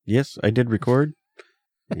Yes, I did record.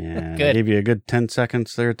 And Good. I gave you a good 10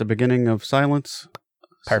 seconds there at the beginning of silence.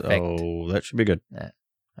 Perfect. So that should be good.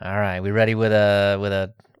 All right, we ready with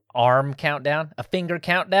a arm countdown, a finger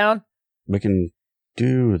countdown? We can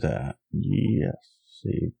do that. Yes.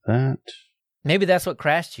 Save that. Maybe that's what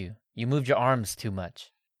crashed you. You moved your arms too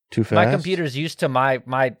much. Too fast? My computer's used to my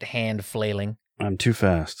hand flailing. I'm too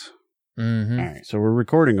fast. Mm-hmm. All right, so we're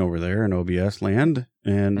recording over there in OBS land,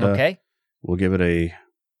 and Okay. we'll give it a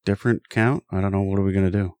different count. I don't know. What are we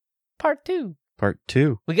going to do? Part 2. Part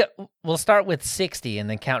 2. We'll start with 60 and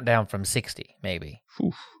then count down from 60, maybe.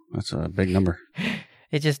 Whew, that's a big number.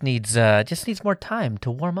 It just needs more time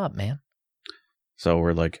to warm up, man. So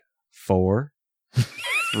we're like 4,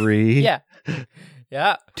 3, Yeah.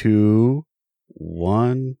 Yeah. 2,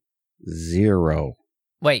 1, 0.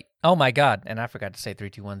 Wait. Oh my God. And I forgot to say 3,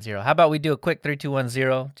 2, 1, 0. How about we do a quick 3, 2, 1,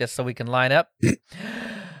 0 just so we can line up?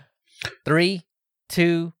 3,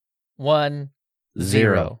 2, 1,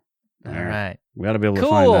 0. All right. We got to be able to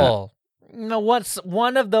find that. Cool. You know, once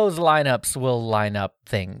one of those lineups will line up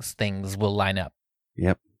things will line up.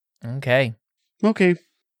 Yep. Okay. Okay.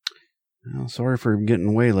 Well, sorry for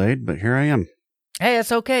getting waylaid, but here I am. Hey,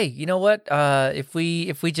 it's okay. You know what? If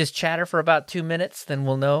we just chatter for about 2 minutes, then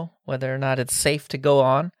we'll know whether or not it's safe to go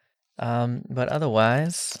on. But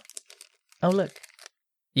otherwise, oh look,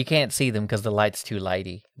 you can't see them because the light's too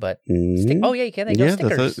lighty. But oh yeah, you can. They go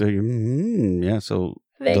stickers. Yeah. So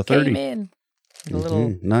they the 30 came in. The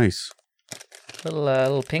little nice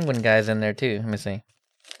little penguin guys in there too. Let me see.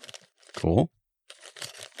 Cool.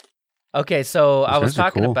 Okay, so I was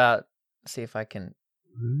talking cool. about. See if I can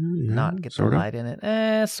not get the sort of. light in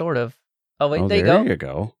it. Sort of. Oh wait, Oh, there you there go. you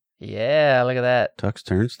go. Yeah, look at that. Tux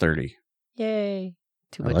turns 30. Yay!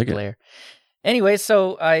 Too I much like it. glare. Anyway,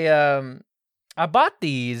 so I bought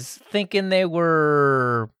these thinking they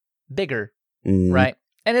were bigger, Mm, right?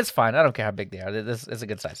 And it's fine. I don't care how big they are. This is a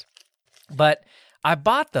good size. But I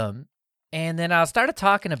bought them, and then I started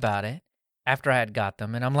talking about it after I had got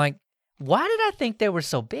them, and I'm like, why did I think they were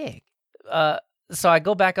so big? So I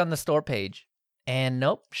go back on the store page, and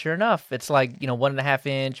nope, sure enough, it's like 1.5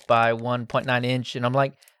 inch by 1.9 inch, and I'm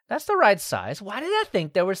like, that's the right size. Why did I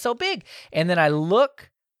think they were so big? And then I look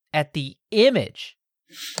at the image.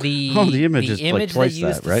 The image is like twice they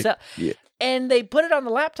used that, right? to sell. Yeah. And they put it on the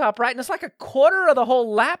laptop, right? And it's like a quarter of the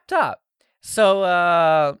whole laptop. So,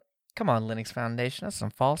 come on, Linux Foundation. That's some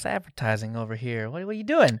false advertising over here. What are you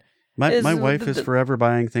doing? My wife is forever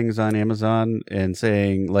buying things on Amazon and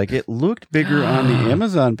saying, like, it looked bigger on the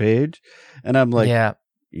Amazon page. And I'm like,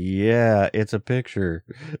 yeah, it's a picture.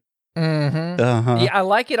 Mm-hmm. Uh-huh. Yeah, I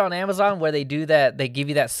like it on Amazon where they do that. They give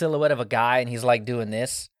you that silhouette of a guy, and he's like doing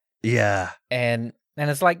this. Yeah. And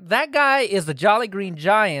it's like, that guy is the Jolly Green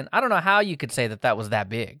Giant. I don't know how you could say that was that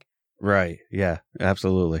big. Right. Yeah,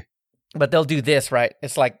 absolutely. But they'll do this, right?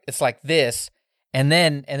 It's like this, and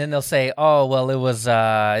then they'll say, "Oh, well, it was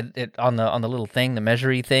it on the little thing, the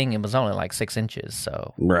measuring thing. It was only like 6 inches."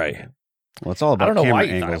 So Right. Well, it's all about I don't know camera why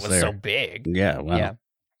you thought it angles was there. so big. Yeah. Wow.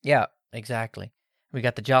 Yeah, exactly. We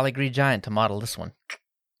got the Jolly Green Giant to model this one.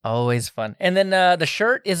 Always fun. And then the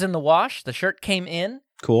shirt is in the wash. The shirt came in.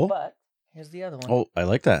 Cool. But here's the other one. Oh, I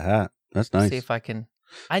like that hat. That's nice. See if I can.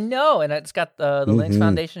 I know, and it's got the Linux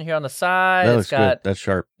Foundation here on the side. That It's looks got good. That's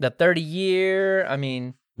sharp. the 30-year. I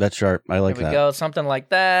mean, That's sharp. I like there we that. go, something like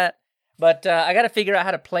that. But I got to figure out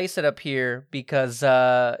how to place it up here because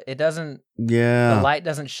it doesn't. Yeah. The light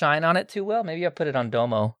doesn't shine on it too well. Maybe I'll put it on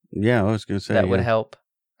Domo. Yeah, I was going to say. That would help,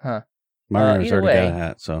 huh? Mario's either already way, got a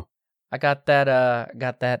hat, so. I got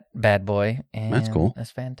that bad boy, and That's cool.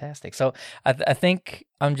 That's fantastic. So I think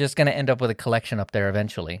I'm just gonna end up with a collection up there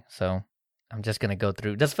eventually. So I'm just gonna go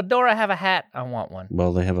through. Does Fedora have a hat? I want one.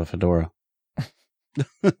 Well, they have a fedora.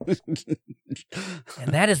 And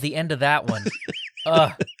that is the end of that one.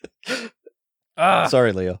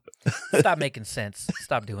 Sorry, Leo. Stop making sense.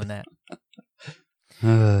 Stop doing that.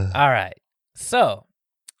 All right. So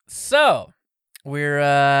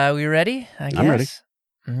we're we ready? I guess. I'm ready.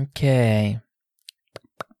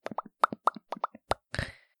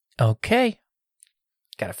 Okay.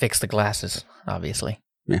 Got to fix the glasses, obviously.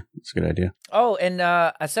 Yeah, that's a good idea. Oh, and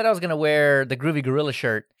I said I was going to wear the Groovy Gorilla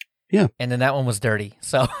shirt. Yeah. And then that one was dirty.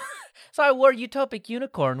 So I wore Utopic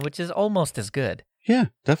Unicorn, which is almost as good. Yeah,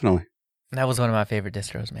 definitely. And that was one of my favorite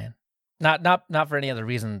distros, man. Not for any other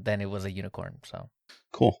reason than it was a unicorn. So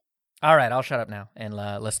Cool. All right, I'll shut up now, and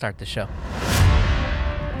let's start the show.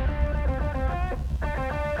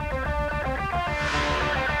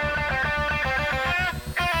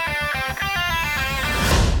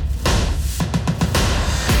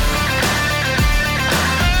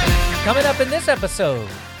 Coming up in this episode,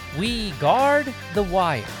 We guard the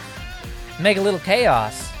wire. Make a little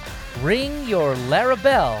chaos. Ring your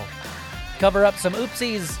Laravel. Cover up some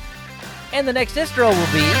oopsies. And the next distro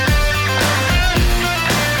will be...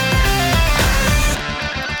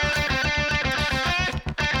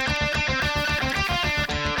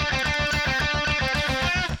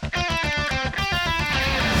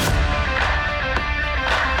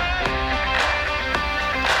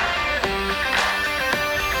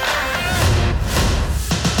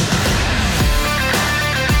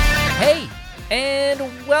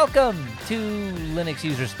 Welcome to Linux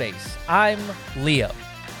User Space. I'm Leo.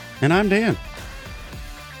 And I'm Dan.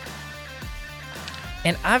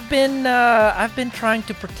 And I've been trying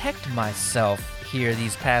to protect myself here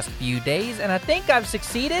these past few days, and I think I've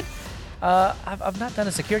succeeded. I've not done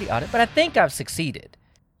a security audit, but I think I've succeeded.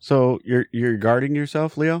 So you're guarding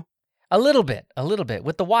yourself, Leo? A little bit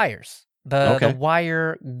with the wires. The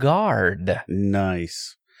wire guard.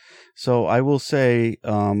 Nice. So I will say,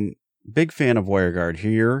 big fan of WireGuard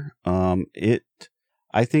here.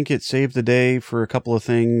 I think it saved the day for a couple of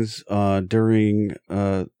things during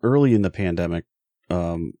early in the pandemic.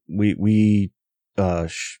 We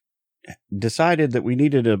decided that we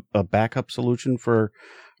needed a backup solution for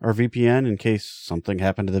our VPN in case something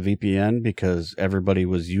happened to the VPN, because everybody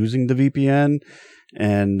was using the VPN,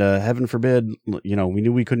 and heaven forbid, we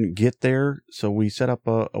knew we couldn't get there, so we set up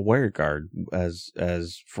a WireGuard as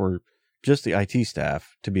for just the IT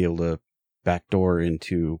staff to be able to backdoor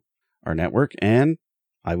into our network. And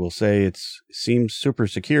I will say it seems super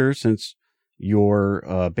secure, since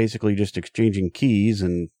you're basically just exchanging keys,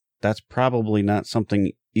 and that's probably not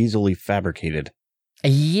something easily fabricated.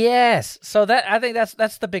 Yes. So I think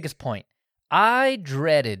that's the biggest point. I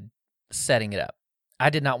dreaded setting it up.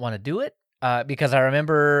 I did not want to do it because I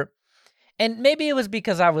remember, and maybe it was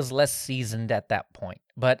because I was less seasoned at that point,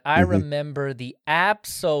 but I remember the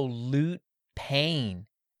absolute pain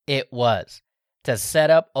it was to set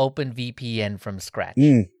up OpenVPN from scratch.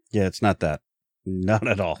 Yeah, it's not that. Not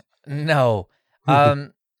at all. No.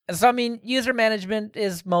 So, I mean, user management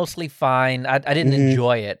is mostly fine. I didn't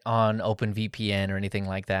enjoy it on OpenVPN or anything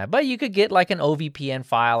like that, but you could get like an OVPN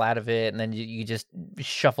file out of it, and then you just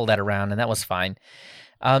shuffle that around, and that was fine.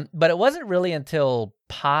 But it wasn't really until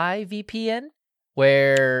PyVPN,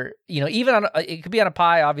 where, even on it could be on a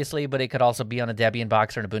Pi, obviously, but it could also be on a Debian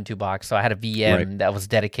box or an Ubuntu box. So I had a VM that was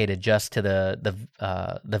dedicated just to the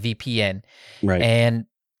VPN, right? And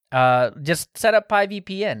just set up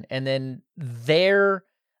PyVPN, and then their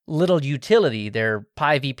little utility, their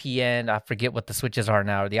PyVPN, I forget what the switches are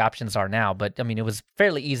now, or the options are now, but I mean, it was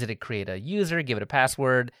fairly easy to create a user, give it a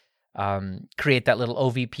password, create that little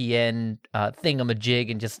OVPN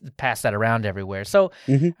thingamajig, and just pass that around everywhere. So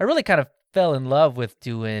I really kind of fell in love with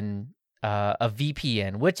doing a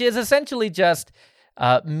VPN, which is essentially just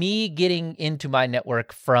me getting into my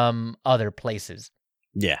network from other places.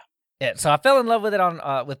 Yeah. So I fell in love with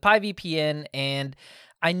it with PyVPN, and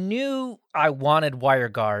I knew I wanted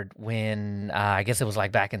WireGuard when I guess it was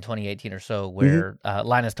like back in 2018 or so, where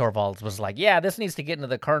Linus Torvalds was like, "Yeah, this needs to get into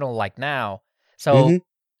the kernel like now." So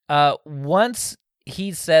once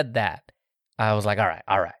he said that, I was like, "All right,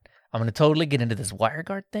 I'm going to totally get into this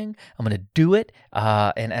WireGuard thing. I'm going to do it,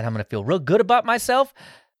 and I'm going to feel real good about myself."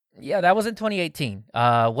 Yeah, that was in 2018.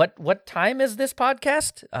 What time is this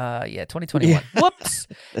podcast? 2021. Whoops.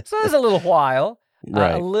 So it was a little while.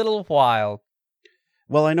 Right. A little while.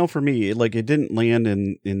 Well, I know for me, it didn't land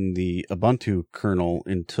in the Ubuntu kernel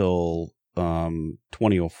until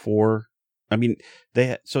 2004. I mean,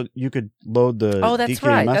 so you could load the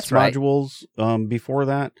DKMS modules before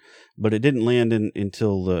that, but it didn't land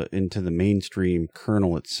into the mainstream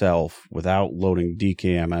kernel itself without loading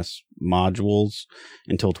DKMS modules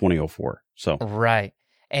until 2004. So right.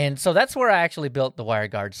 And so that's where I actually built the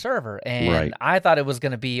WireGuard server. And I thought it was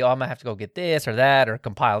going to be, I'm going to have to go get this or that, or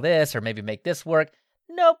compile this, or maybe make this work.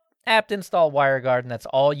 Nope. Apt install WireGuard, and that's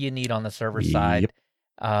all you need on the server side.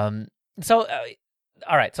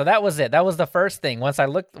 All right, so that was it. That was the first thing. Once I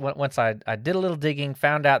did a little digging,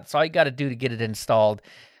 found out that's all you got to do to get it installed.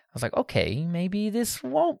 I was like, okay, maybe this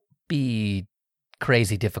won't be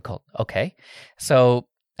crazy difficult. Okay, so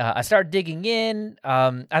I started digging in.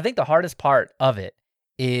 I think the hardest part of it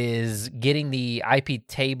is getting the IP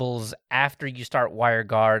tables after you start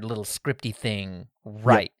WireGuard, little scripty thing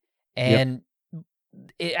right. And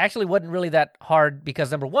it actually wasn't really that hard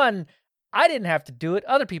because, number one, I didn't have to do it.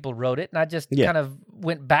 Other people wrote it, and I just kind of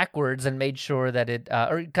went backwards and made sure that it,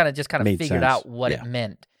 or kind of figured out what it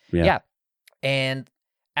meant. Yeah. And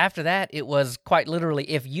after that, it was quite literally,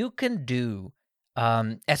 if you can do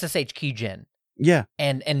SSH keygen,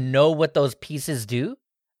 and know what those pieces do,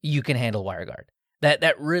 you can handle WireGuard.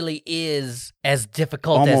 that really is as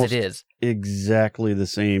difficult Almost as it is. exactly the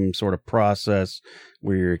same sort of process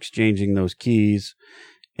where you're exchanging those keys,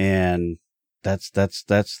 and that's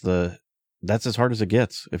as hard as it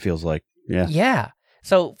gets. It feels like, yeah. Yeah.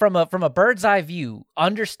 So from a bird's eye view,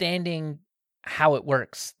 understanding how it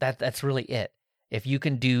works, that's really it. If you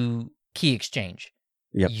can do key exchange,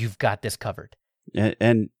 Yep. you've got this covered.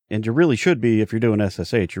 And you really should be, if you're doing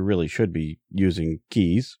SSH, you really should be using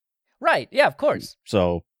keys. Right. Yeah, of course.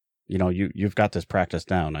 So, you've got this practice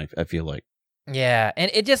down, I feel like. Yeah,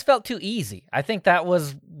 and it just felt too easy. I think that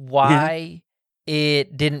was why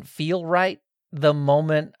it didn't feel right the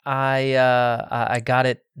moment I got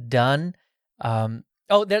it done.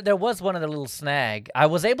 There was one other little snag. I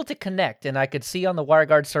was able to connect, and I could see on the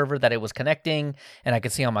WireGuard server that it was connecting, and I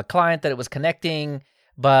could see on my client that it was connecting,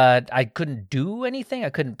 but I couldn't do anything. I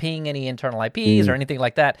couldn't ping any internal IPs or anything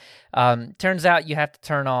like that. Turns out you have to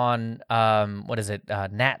turn on,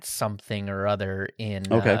 NAT something or other in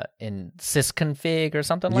sysconfig or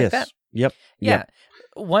something like that. Yep. Yeah.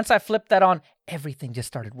 Once I flipped that on, everything just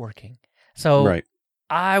started working. So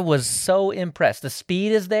I was so impressed. The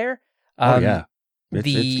speed is there.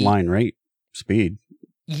 It's line rate speed.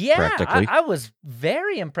 Yeah, I was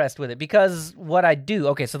very impressed with it because what I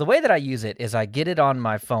do, so the way that I use it is I get it on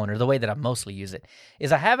my phone, or the way that I mostly use it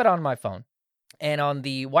is I have it on my phone. And on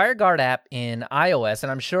the WireGuard app in iOS,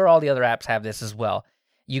 and I'm sure all the other apps have this as well,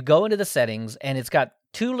 you go into the settings and it's got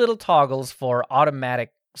two little toggles for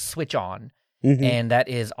automatic switch on, and that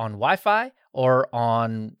is on Wi-Fi or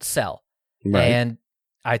on cell. Right. And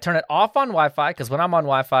I turn it off on Wi-Fi because when I'm on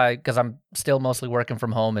Wi-Fi, because I'm still mostly working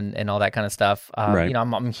from home and all that kind of stuff,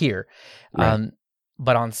 I'm here. Right.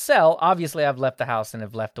 But on cell, obviously I've left the house and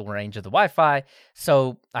have left the range of the Wi-Fi,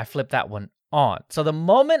 so I flip that one on. So the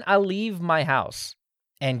moment I leave my house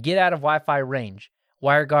and get out of Wi-Fi range,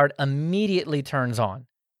 WireGuard immediately turns on.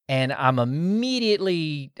 And I'm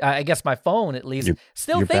immediately, I guess my phone at least,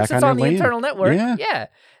 still thinks it's on the internal network. Yeah.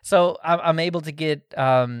 So I'm able to get,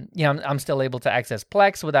 I'm still able to access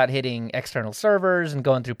Plex without hitting external servers and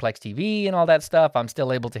going through Plex TV and all that stuff. I'm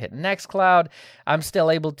still able to hit Nextcloud. I'm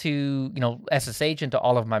still able to, SSH into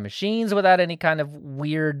all of my machines without any kind of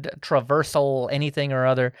weird traversal, anything or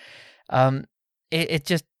other. It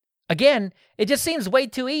just seems way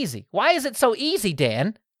too easy. Why is it so easy,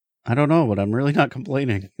 Dan? I don't know, but I'm really not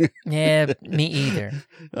complaining. Yeah, me either.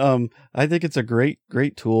 I think it's a great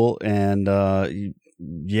tool, and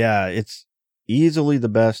it's easily the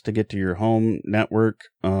best to get to your home network.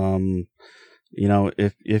 If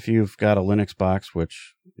you've got a Linux box,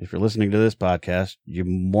 which if you're listening to this podcast, you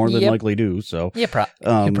more than likely do. So you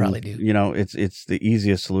probably do. It's the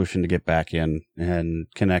easiest solution to get back in and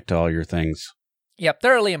connect to all your things. Yep,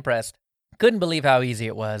 thoroughly impressed. Couldn't believe how easy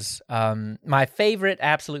it was. My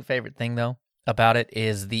absolute favorite thing though about it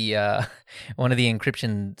is the one of the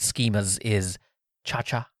encryption schemas is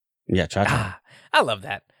Cha-Cha. Yeah, Cha-Cha. I love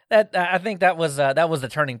that. I think that was the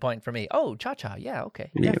turning point for me. Oh, Cha-Cha. Yeah, okay,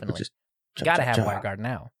 definitely. Got to have WireGuard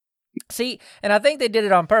now. See, and I think they did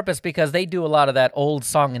it on purpose because they do a lot of that old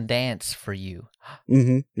song and dance for you.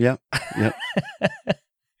 Yep.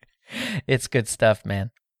 It's good stuff, man.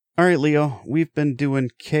 All right, Leo, we've been doing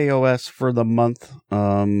KOS for the month,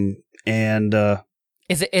 and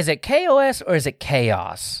is it KOS or is it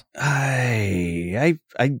chaos? I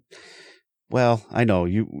know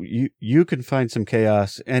you can find some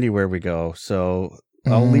chaos anywhere we go, so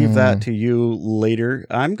I'll leave that to you later.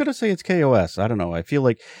 I'm gonna say it's KOS. I don't know. I feel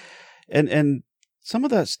like, and some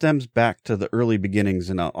of that stems back to the early beginnings,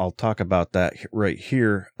 and I'll talk about that right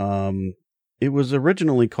here. It was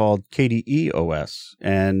originally called KDE OS,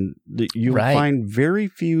 and you find very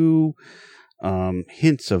few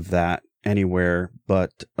hints of that anywhere,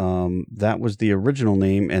 but that was the original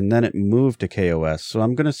name, and then it moved to KOS. So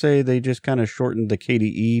I'm going to say they just kind of shortened the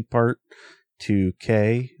KDE part to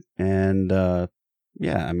K, and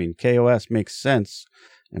KOS makes sense.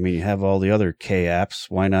 I mean, you have all the other K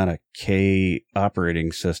apps. Why not a K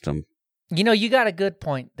operating system? You got a good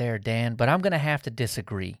point there, Dan, but I'm going to have to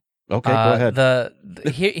disagree. Okay, go ahead.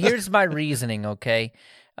 Here's my reasoning, okay?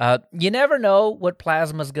 You never know what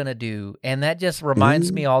Plasma's going to do, and that just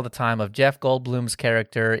reminds me all the time of Jeff Goldblum's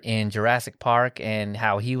character in Jurassic Park and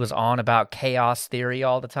how he was on about chaos theory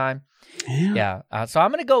all the time. Yeah. So I'm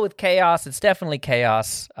going to go with chaos. It's definitely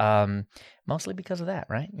chaos, mostly because of that,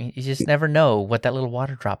 right? You just never know what that little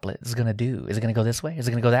water droplet is going to do. Is it going to go this way? Is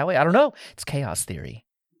it going to go that way? I don't know. It's chaos theory.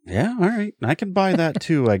 Yeah, all right. I can buy that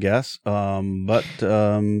too, I guess.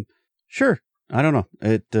 Sure. I don't know.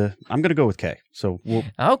 I'm going to go with K. So we'll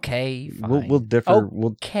fine. We'll differ.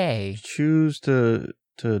 Okay. We'll choose to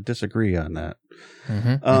disagree on that.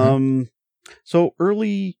 So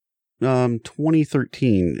early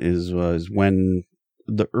 2013 was when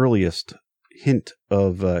the earliest hint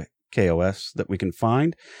of KOS that we can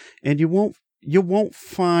find, and you won't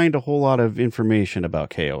find a whole lot of information about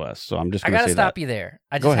KOS. So I'm just going to say that. I gotta stop you there.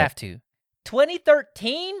 I Go just ahead. have to.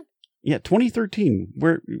 2013? Yeah, 2013.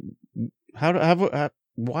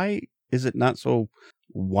 Why is it not so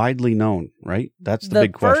widely known? Right, that's the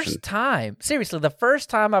big question. The first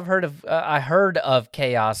time I heard of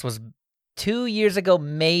Chaos was 2 years ago,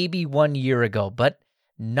 maybe 1 year ago, but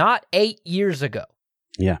not 8 years ago.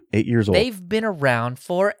 Yeah, 8 years old. They've been around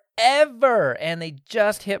forever, and they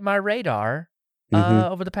just hit my radar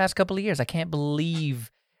over the past couple of years. I can't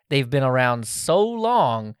believe they've been around so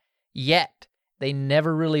long, yet they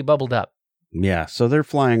never really bubbled up. Yeah, so they're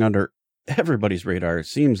flying under everybody's radar, it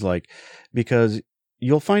seems like, because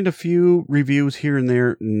you'll find a few reviews here and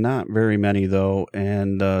there, not very many though,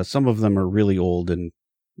 and some of them are really old and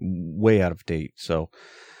way out of date. So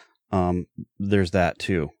there's that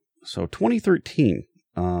too. So 2013,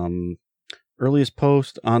 earliest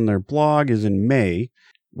post on their blog is in May,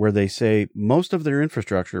 where they say most of their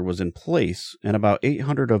infrastructure was in place and about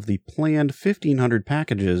 800 of the planned 1,500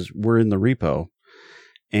 packages were in the repo.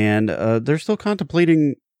 And they're still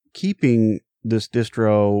contemplating keeping this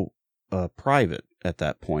distro private at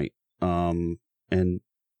that point. And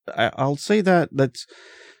I'll say that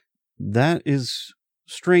is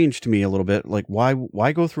strange to me a little bit. Like,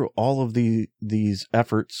 why go through all of these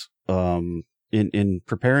efforts in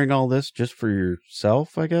preparing all this just for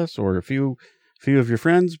yourself, I guess, or a few of your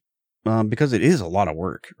friends? Because it is a lot of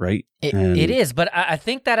work, right? It is, but I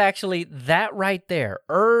think that actually, that right there,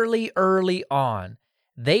 early on,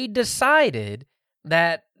 they decided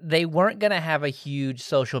that they weren't going to have a huge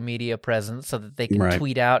social media presence so that they can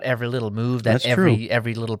tweet out every little move that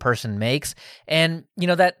every little person makes. And, you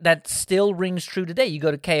know, that still rings true today. You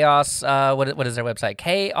go to Chaos, what is their website?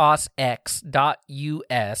 chaosx.us,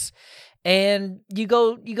 and you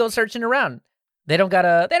go searching around. They don't got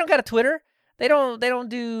a Twitter. They don't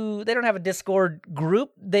have a Discord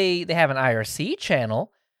group. They have an IRC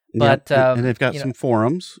channel. But and they've got some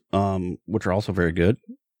forums, which are also very good.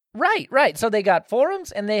 Right. So they got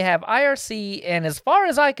forums and they have IRC, and as far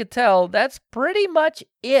as I could tell, that's pretty much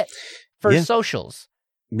it for socials.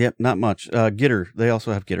 Yep, not much. Gitter, they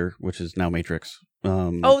also have Gitter, which is now Matrix.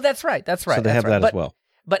 That's right. So they have that as well.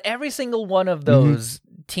 But every single one of those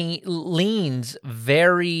leans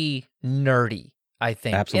very nerdy, I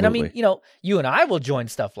think. Absolutely. And I mean, you know, you and I will join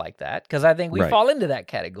stuff like that because I think we fall into that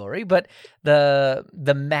category, but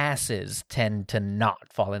the masses tend to not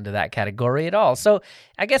fall into that category at all. So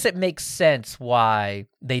I guess it makes sense why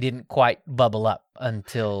they didn't quite bubble up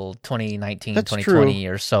until 2019, That's 2020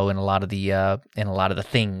 true. or so in a lot of the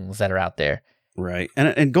things that are out there. Right.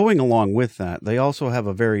 And going along with that, they also have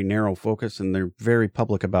a very narrow focus, and they're very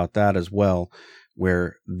public about that as well,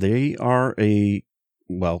 where they are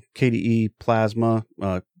KDE Plasma,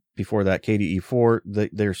 before that KDE4,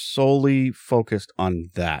 they're solely focused on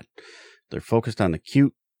that. They're focused on the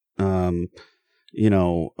Qt,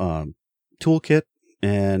 toolkit,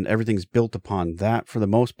 and everything's built upon that for the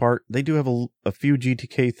most part. They do have a few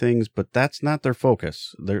GTK things, but that's not their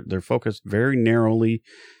focus. They're focused very narrowly,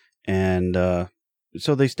 and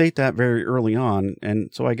so they state that very early on. And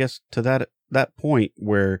so I guess to that point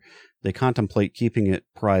where they contemplate keeping it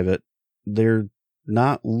private, they're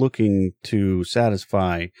not looking to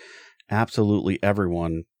satisfy absolutely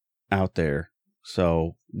everyone out there.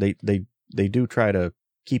 So they do try to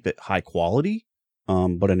keep it high quality,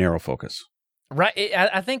 but a narrow focus. Right.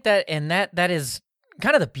 I think that is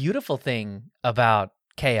kind of the beautiful thing about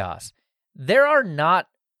Chaos. There are not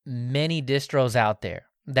many distros out there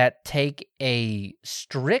that take a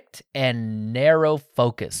strict and narrow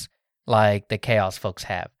focus like the Chaos folks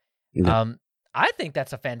have. Yeah. I think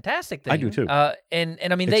that's a fantastic thing. I do too. And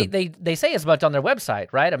I mean, they say as much on their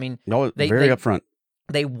website, right? I mean, very upfront.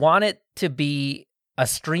 They want it to be a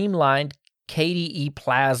streamlined KDE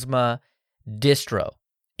Plasma distro,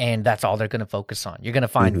 and that's all they're going to focus on. You're going to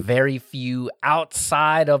find very few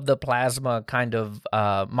outside of the Plasma kind of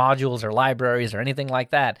modules or libraries or anything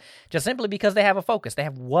like that, just simply because they have a focus. They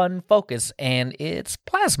have one focus, and it's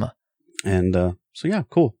Plasma. And so, yeah,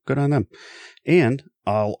 cool. Good on them. And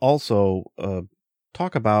I'll also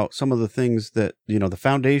talk about some of the things that, the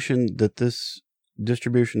foundation that this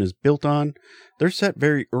distribution is built on. They're set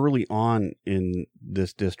very early on in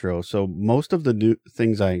this distro. So most of the new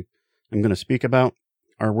things I'm going to speak about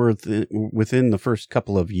are within the first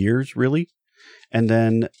couple of years, really. And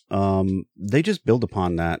then they just build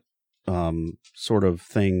upon that sort of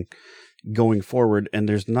thing going forward. And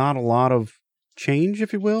there's not a lot of change,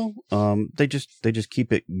 if you will. They just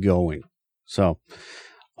keep it going. So,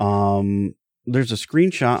 there's a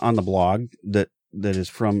screenshot on the blog that is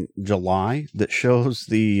from July that shows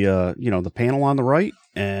the the panel on the right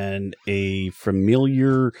and a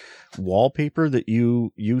familiar wallpaper that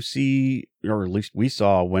you see, or at least we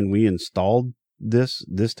saw when we installed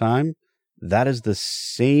this time. That is the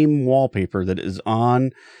same wallpaper that is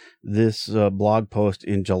on this blog post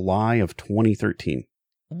in July of 2013.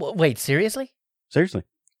 Wait, seriously? Seriously.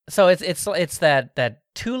 So it's that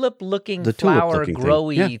tulip-looking flower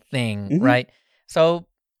growy thing, Mm-hmm. right? So,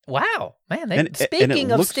 wow, man.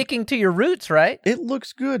 Speaking of sticking to your roots, right? It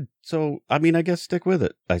looks good. So, I mean, I guess stick with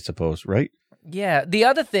it, I suppose, right? Yeah. The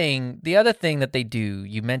other thing that they do,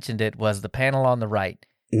 you mentioned it, was the panel on the right.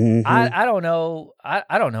 Mm-hmm. I don't know.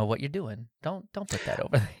 I don't know what you're doing. Don't put that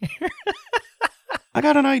over there. I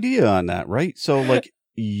got an idea on that, right? So, like,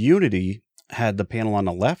 Unity had the panel on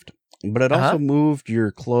the left, but it also moved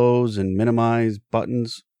your close and minimize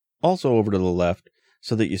buttons also over to the left,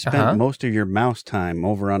 so that you spent most of your mouse time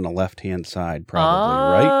over on the left-hand side,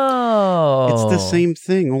 probably, right? It's the same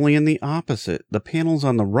thing, only in the opposite. The panel's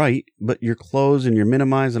on the right, but your close and your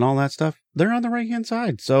minimize and all that stuff, they're on the right-hand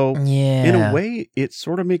side. So, in a way, it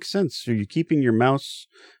sort of makes sense. So you're keeping your mouse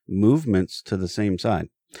movements to the same side.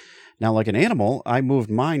 Now, like an animal, I moved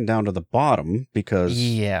mine down to the bottom because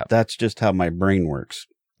that's just how my brain works.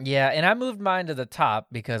 Yeah, and I moved mine to the top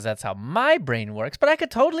because that's how my brain works, but I could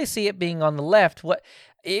totally see it being on the left.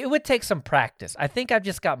 It would take some practice. I think I've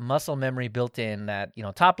just got muscle memory built in that,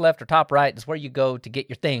 top left or top right is where you go to get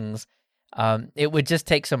your things. It would just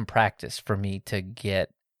take some practice for me to get,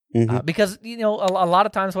 because, a lot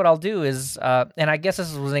of times what I'll do is, and I guess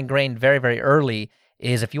this was ingrained very, very early,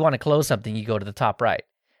 is if you want to close something, you go to the top right.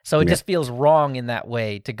 So it just feels wrong in that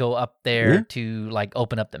way to go up there to like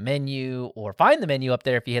open up the menu or find the menu up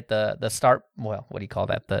there if you hit the start. Well, what do you call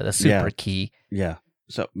that? The super key. Yeah.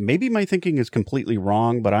 So maybe my thinking is completely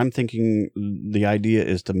wrong, but I'm thinking the idea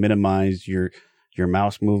is to minimize your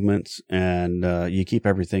mouse movements and you keep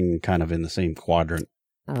everything kind of in the same quadrant.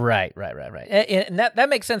 Right. And that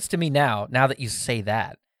makes sense to me now that you say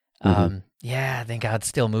that. Yeah, I think I'd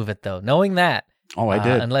still move it though. Knowing that. Oh, I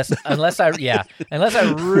did. Unless I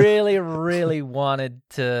really, really wanted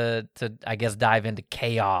to I guess dive into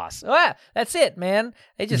chaos. That's it, man.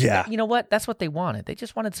 They just, you know what? That's what they wanted. They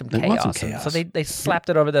just wanted some chaos. So they slapped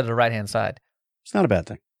it over there to the right hand side. It's not a bad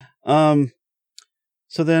thing.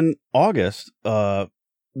 So then August,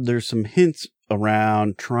 there's some hints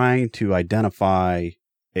around trying to identify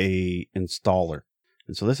a installer,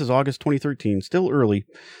 and so this is August 2013, still early.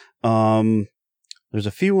 There's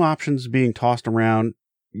a few options being tossed around.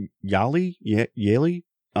 Yali,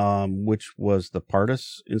 which was the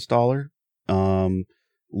Pardus installer, the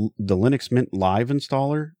Linux Mint Live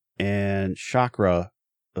installer, and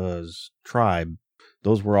Chakra's Tribe.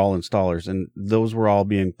 Those were all installers, and those were all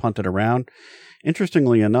being punted around.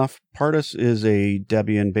 Interestingly enough, Pardus is a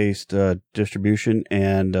Debian-based distribution,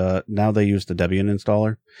 and now they use the Debian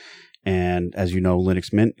installer. And as you know,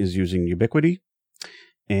 Linux Mint is using Ubiquity.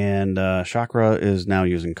 And Chakra is now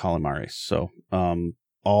using Calamares. So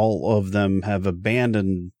all of them have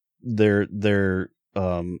abandoned their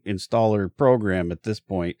installer program at this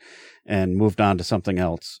point and moved on to something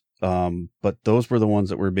else. But those were the ones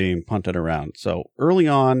that were being punted around. So early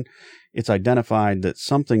on, it's identified that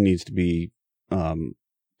something needs to be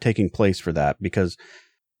taking place for that, because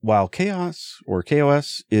while Chaos or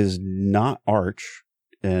KOS is not Arch,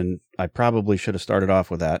 and I probably should have started off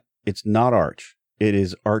with that, it's not Arch. It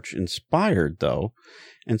is Arch inspired though.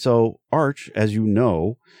 And so Arch, as you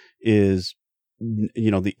know, is,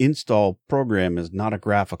 the install program is not a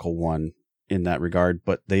graphical one in that regard,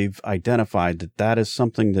 but they've identified that is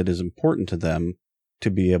something that is important to them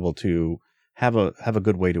to be able to have a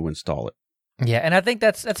good way to install it. Yeah, and I think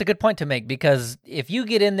that's a good point to make, because if you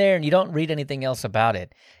get in there and you don't read anything else about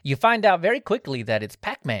it, you find out very quickly that it's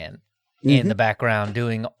Pac-Man in the background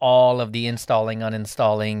doing all of the installing,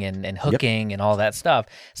 uninstalling, and hooking and all that stuff.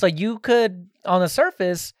 So you could, on the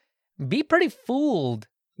surface, be pretty fooled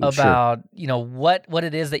about what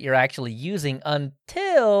it is that you're actually using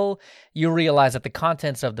until you realize that the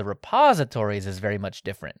contents of the repositories is very much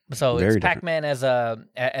different. So it's Pac-Man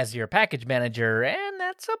as your package manager, and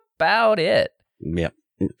that's about it. Yeah,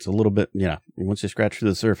 it's a little bit. Yeah, once you scratch through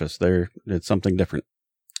the surface, it's something different.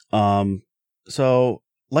 So,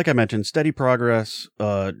 like I mentioned, steady progress,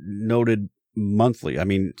 noted monthly. I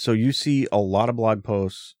mean, so you see a lot of blog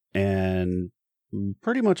posts, and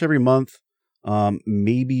pretty much every month.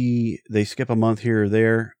 Maybe they skip a month here or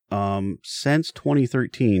there. Since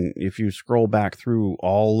 2013, if you scroll back through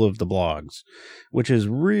all of the blogs, which is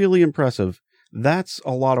really impressive, that's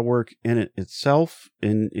a lot of work in it itself,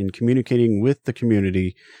 in communicating with the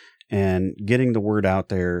community and getting the word out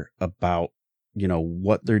there about,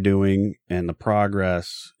 what they're doing and the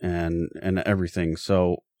progress and everything.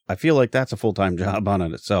 So I feel like that's a full-time job on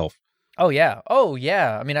it itself. Oh yeah.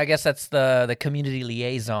 I mean, I guess that's the community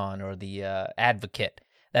liaison or the advocate.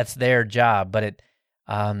 That's their job, but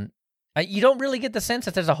you don't really get the sense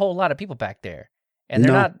that there's a whole lot of people back there, and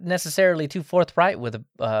they're not necessarily too forthright with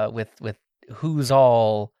who's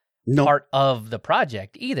all part of the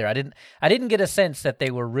project either. I didn't get a sense that they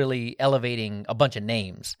were really elevating a bunch of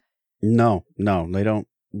names. No, they don't.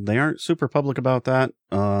 They aren't super public about that.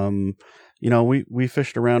 We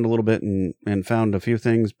fished around a little bit and found a few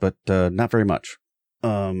things, but not very much.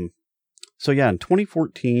 So yeah, in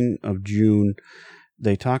 2014 of June,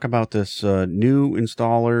 they talk about this new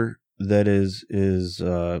installer that is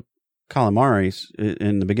Calamares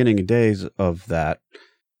in the beginning days of that.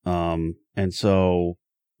 And so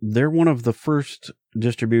they're one of the first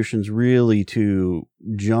distributions really to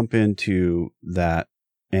jump into that.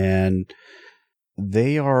 And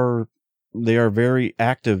they are very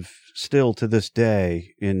active still to this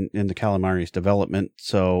day in the Calamares development.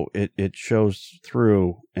 So it shows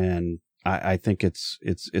through, and I think it's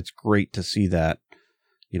great to see that,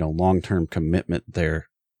 long-term commitment there.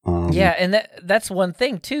 Yeah, and that's one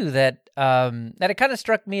thing too that it kind of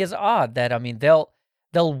struck me as odd that, I mean, they'll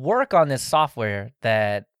work on this software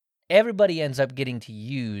that everybody ends up getting to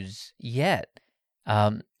use, yet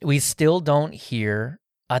we still don't hear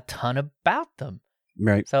a ton about them.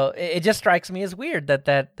 Right. So it just strikes me as weird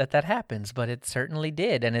that happens, but it certainly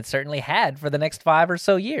did, and it certainly had for the next 5 or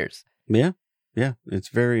so years. Yeah, it's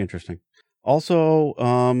very interesting. Also,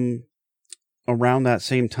 around that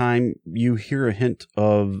same time, you hear a hint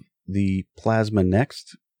of the Plasma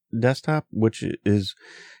Next desktop, which is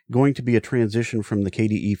going to be a transition from the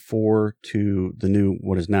KDE 4 to the new,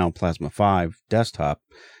 what is now Plasma 5 desktop.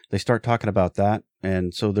 They start talking about that,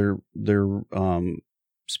 and so they're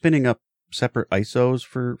spinning up separate ISOs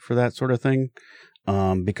for that sort of thing,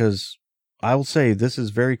 because I will say this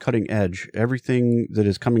is very cutting edge. Everything that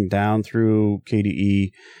is coming down through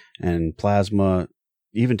KDE and Plasma,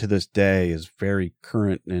 even to this day, is very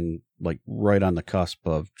current and like right on the cusp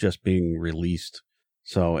of just being released.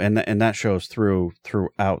 So, and that shows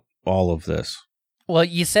throughout all of this. Well,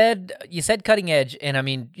 you said cutting edge, and I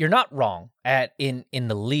mean, you're not wrong in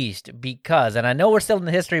the least, because, and I know we're still in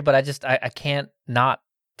the history, but I can't not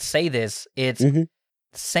say this. It's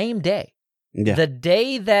same day. Yeah. The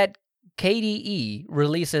day that KDE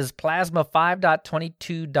releases Plasma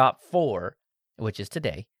 5.22.4, which is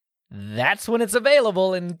today, that's when it's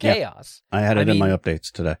available in Chaos. I had it in my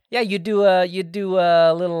updates today. Yeah, you do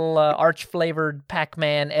a little arch flavored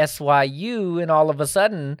Pac-Man SYU, and all of a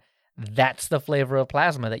sudden that's the flavor of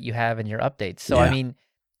Plasma that you have in your updates. So I mean,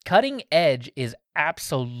 cutting edge is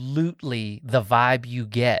absolutely the vibe you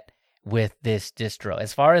get with this distro.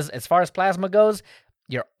 As far as Plasma goes,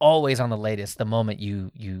 you're always on the latest the moment you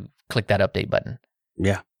click that update button.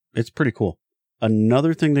 Yeah, it's pretty cool.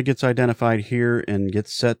 Another thing that gets identified here and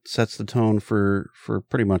sets the tone for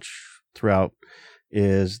pretty much throughout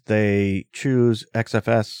is they choose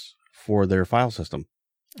XFS for their file system,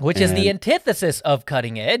 which is the antithesis of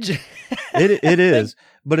cutting edge. It is,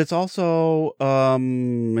 but it's also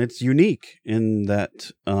it's unique in that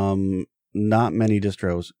not many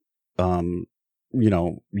distros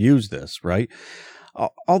use this, right?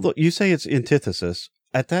 Although you say it's antithesis,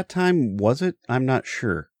 at that time, was it? I'm not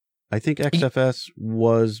sure. I think XFS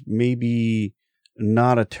was maybe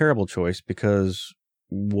not a terrible choice, because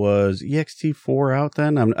was ext4 out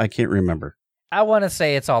then? I can't remember. I want to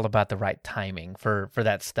say it's all about the right timing for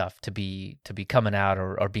that stuff to be coming out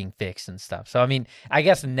or being fixed and stuff. So I mean, I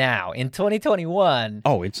guess now in 2021.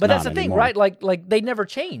 Oh, it's but not that's the anymore. thing, right? Like they never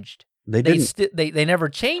changed. They didn't. They never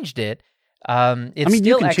changed it. It's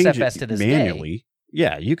still XFS to this manually. day.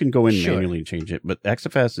 Yeah, you can go in manually and change it, but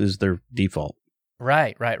XFS is their default.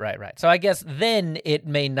 Right. So I guess then it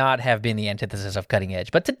may not have been the antithesis of cutting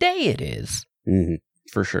edge, but today it is. Mm-hmm,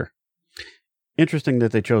 for sure. Interesting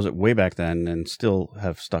that they chose it way back then and still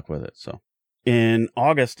have stuck with it. So in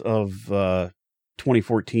August of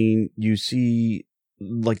 2014, you see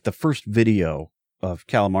like the first video of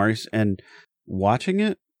Calamares, and watching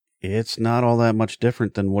it, it's not all that much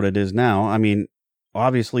different than what it is now. I mean,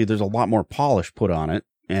 obviously there's a lot more polish put on it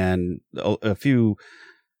and a few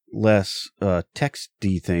less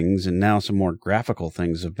texty things, and now some more graphical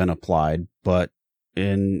things have been applied, but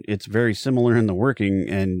it's very similar in the working,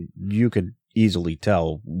 and you could easily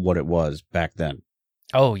tell what it was back then.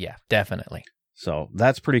 Oh yeah, definitely. So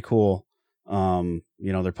that's pretty cool.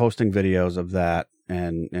 They're posting videos of that,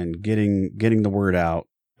 and getting the word out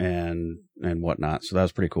and whatnot. So that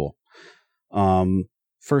was pretty cool.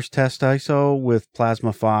 First test ISO with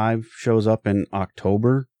Plasma 5 shows up in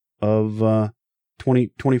October of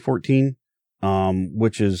 2014,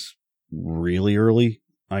 which is really early.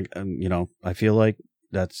 I feel like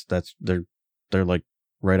that's they're like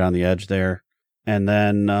right on the edge there. And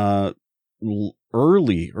then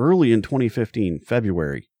early in 2015,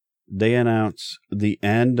 February, they announce the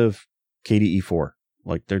end of KDE 4.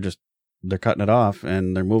 Like they're cutting it off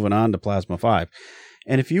and they're moving on to Plasma 5.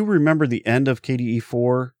 And if you remember the end of KDE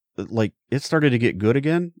 4, like it started to get good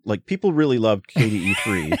again. Like people really loved KDE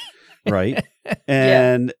 3, right?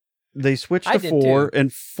 And they switched to 4,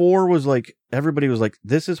 and 4 was like, everybody was like,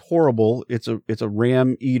 this is horrible. It's a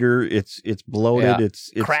RAM eater. It's bloated. Yeah. It's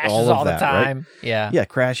crashes all the time. Right? Yeah,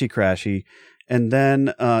 crashy. And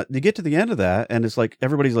then they get to the end of that, and it's like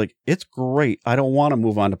everybody's like, "It's great. I don't want to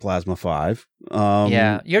move on to Plasma 5."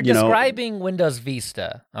 You're describing Windows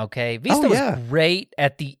Vista, okay? Vista was great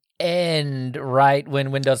at the end, right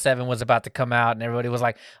when Windows 7 was about to come out, and everybody was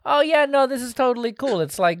like, "Oh yeah, no, this is totally cool.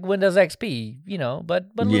 It's like Windows XP, but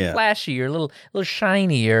a little flashier, a little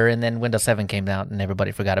shinier." And then Windows 7 came out, and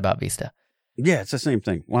everybody forgot about Vista. Yeah, it's the same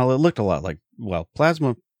thing. Well, it looked a lot like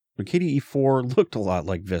Plasma. KDE 4 looked a lot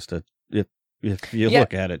like Vista. If you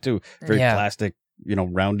look at it too, very plastic,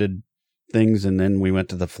 rounded things, and then we went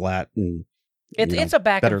to the flat, and it's a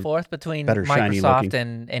back and forth between Microsoft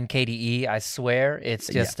and KDE. I swear, it's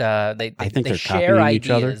just I think they're share copying ideas.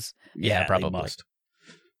 Each other. Yeah, probably. They must.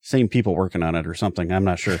 Same people working on it or something. I'm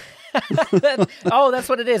not sure. That's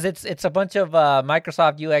what it is. It's a bunch of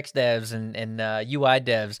Microsoft UX devs and UI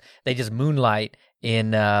devs. They just moonlight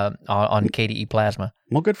in on KDE Plasma.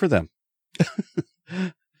 Well, good for them.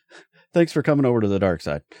 Thanks for coming over to the dark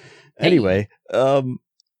side. Anyway,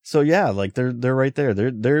 so yeah, like they're right there.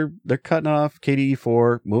 They're cutting off KDE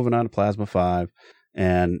 4, moving on to Plasma 5,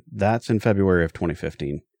 and that's in February of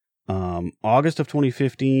 2015. August of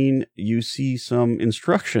 2015, you see some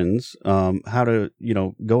instructions how to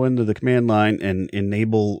go into the command line and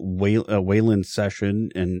enable Wayland session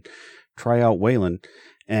and try out Wayland.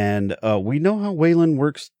 And we know how Wayland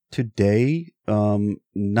works today.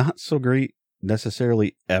 Not so great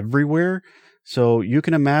necessarily everywhere. So you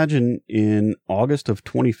can imagine in August of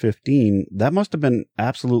 2015, that must have been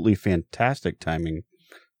absolutely fantastic timing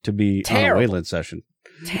to be on a Wayland session.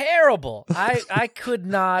 Terrible. I could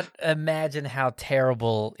not imagine how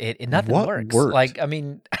terrible it nothing works. Worked? Like, I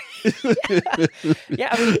mean,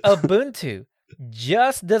 Ubuntu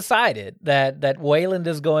just decided that Wayland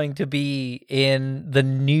is going to be in the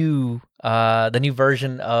new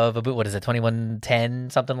version of Ubuntu. What is it,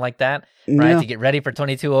 2110, something like that, right? To get ready for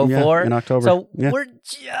 2204 in October. So we're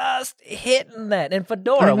just hitting that. And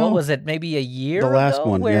Fedora, what was it? Maybe a year. The last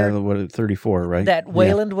ago one, 34, right? That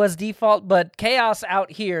Wayland was default, but Chaos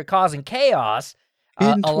out here causing chaos.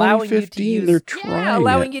 Allowing you to use, you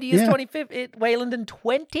to use 2015 Wayland in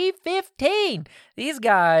 2015. These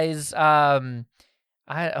guys, I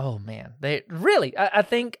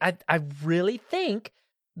really think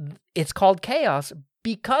it's called chaos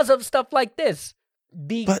because of stuff like this.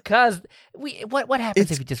 Because what happens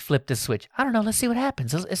if you just flip this switch? I don't know. Let's see what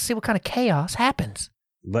happens. Let's see what kind of chaos happens.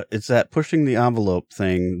 But it's that pushing the envelope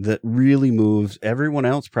thing that really moves everyone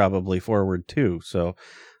else probably forward too. So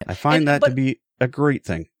I find that to be a great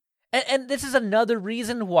thing. And this is another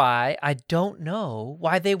reason why I don't know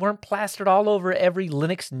why they weren't plastered all over every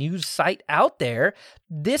Linux news site out there.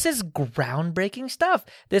 This is groundbreaking stuff.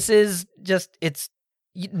 This is just,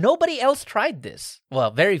 nobody else tried this. Well,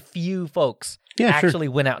 very few folks actually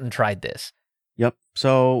went out and tried this. Yep.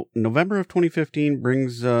 So November of 2015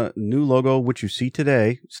 brings a new logo, which you see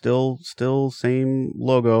today. Still same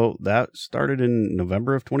logo. That started in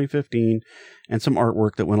November of 2015, and some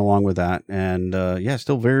artwork that went along with that. And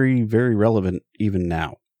still very, very relevant even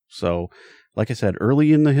now. So like I said,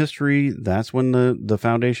 early in the history, that's when the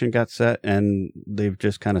foundation got set, and they've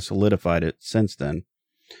just kind of solidified it since then.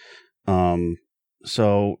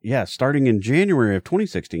 So yeah, starting in January of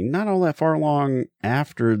 2016, not all that far along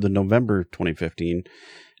after the November 2015,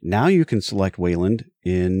 now you can select Wayland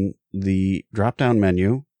in the drop-down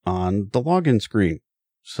menu on the login screen.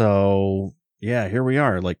 So yeah, here we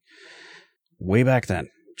are, like way back then.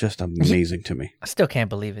 Just amazing to me. I still can't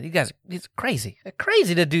believe it. You guys, it's crazy. They're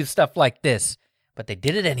crazy to do stuff like this, but they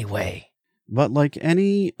did it anyway. But like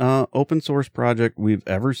any open source project we've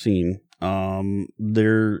ever seen,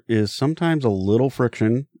 there is sometimes a little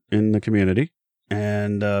friction in the community,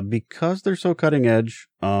 and because they're so cutting edge,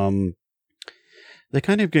 they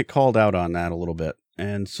kind of get called out on that a little bit.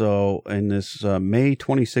 And so in this May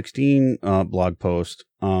 2016 blog post,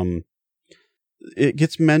 it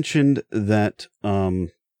gets mentioned that,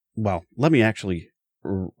 well, let me actually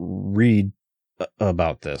read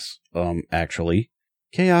about this. Actually,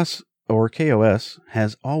 Chaos or KOS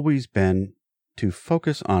has always been to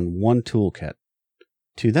focus on one toolkit.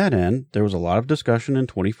 To that end, there was a lot of discussion in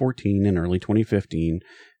 2014 and early 2015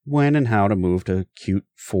 when and how to move to Qt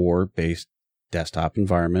 4-based desktop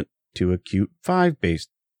environment to a Qt 5-based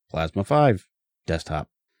Plasma 5 desktop.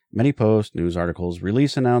 Many posts, news articles,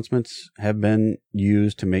 release announcements have been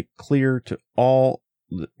used to make clear to all,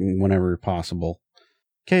 whenever possible,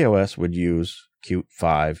 KOS would use Qt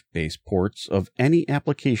 5-based ports of any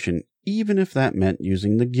application, even if that meant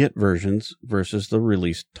using the Git versions versus the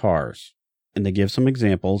released TARs. And they give some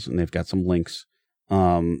examples, and they've got some links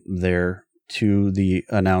there to the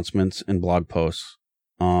announcements and blog posts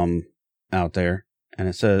out there. And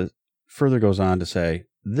it says, further goes on to say,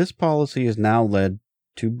 this policy has now led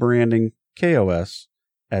to branding KOS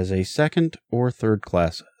as a second or third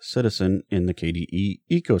class citizen in the KDE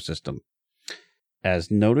ecosystem.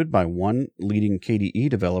 As noted by one leading KDE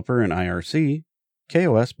developer in IRC,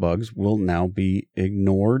 KOS bugs will now be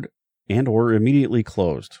ignored and or immediately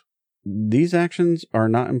closed. These actions are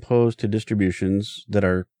not imposed to distributions that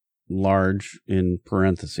are large in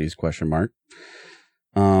parentheses question mark,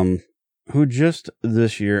 who just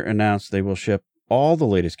this year announced they will ship all the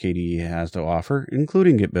latest KDE has to offer,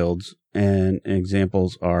 including Git builds, and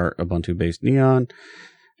examples are Ubuntu-based Neon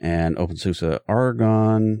and OpenSUSE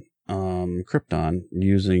Argon, Krypton,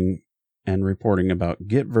 using and reporting about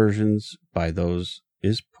Git versions by those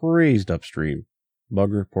is praised upstream.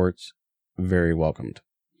 Bug reports very welcomed.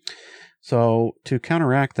 So to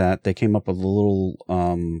counteract that, they came up with a little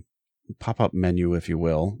pop-up menu, if you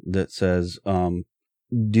will, that says, do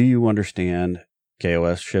you understand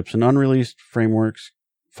KOS ships an unreleased Frameworks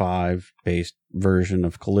 5-based version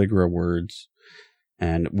of Calligra words,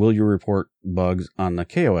 and will you report bugs on the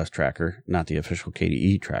KOS tracker, not the official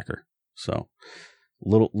KDE tracker? So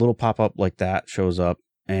little pop-up like that shows up,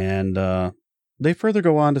 and they further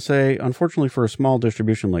go on to say, unfortunately for a small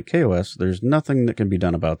distribution like KOS, there's nothing that can be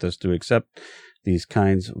done about this to accept these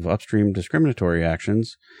kinds of upstream discriminatory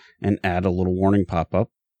actions, and add a little warning pop-up.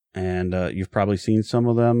 And you've probably seen some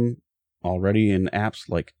of them already in apps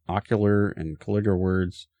like Ocular and Calligra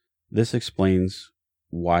Words. This explains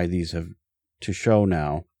why these have to show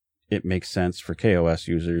now. It makes sense for KOS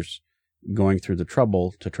users going through the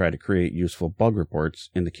trouble to try to create useful bug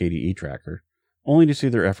reports in the KDE tracker, only to see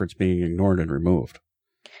their efforts being ignored and removed.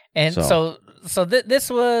 And so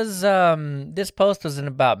this was this post was in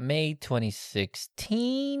about May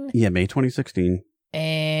 2016. Yeah, May 2016.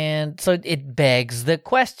 And so it begs the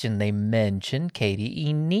question. They mentioned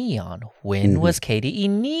KDE Neon. When was KDE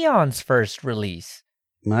Neon's first release?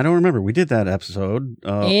 I don't remember. We did that episode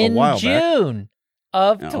a while back. In June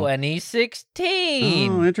of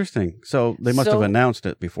 2016. Oh, interesting. So they must have announced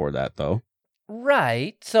it before that, though.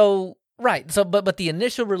 Right. So, but the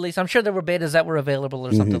initial release, I'm sure there were betas that were available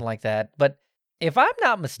or something like that. But if I'm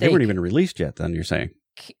not mistaken, they weren't even released yet. Then you're saying,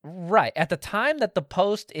 right at the time that the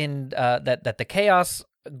post in that the Chaos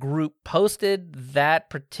group posted that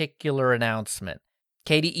particular announcement,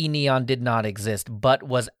 KDE Neon did not exist, but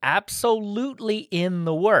was absolutely in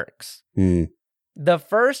the works. The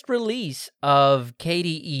first release of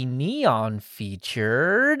KDE Neon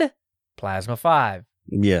featured Plasma 5.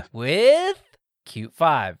 Yeah. With Qt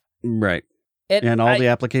 5. Right. And all the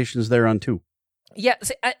applications thereon too. Yeah,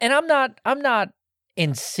 see, and I'm not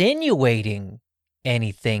insinuating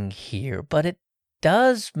anything here, but it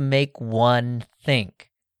does make one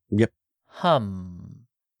think. Yep.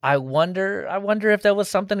 I wonder if there was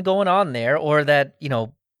something going on there, or that,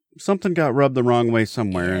 something got rubbed the wrong way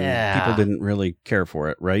somewhere, and people didn't really care for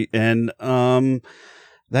it, right? And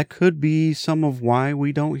that could be some of why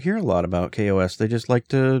we don't hear a lot about KOS. They just like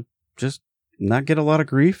to just not get a lot of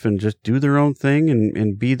grief and just do their own thing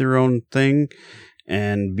and be their own thing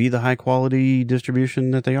and be the high quality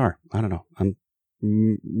distribution that they are. I don't know. I'm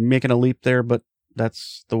making a leap there, but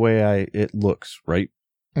that's the way it looks, right?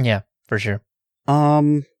 Yeah, for sure.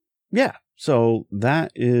 Yeah. So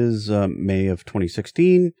that is May of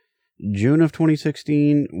 2016. June of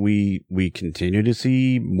 2016, we continue to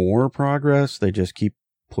see more progress. They just keep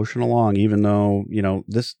pushing along, even though,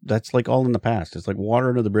 that's like all in the past. It's like water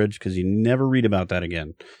under the bridge because you never read about that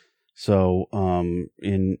again. So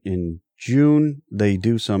in June, they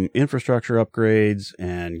do some infrastructure upgrades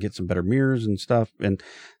and get some better mirrors and stuff. And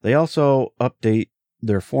they also update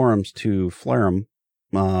their forums to Flarum,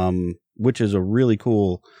 which is a really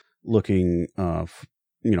cool looking,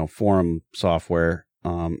 forum software.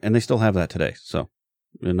 And they still have that today. So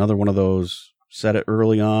another one of those, set it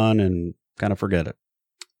early on and kind of forget it.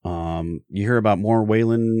 You hear about more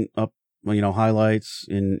Wayland highlights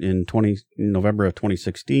in November of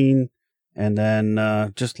 2016, and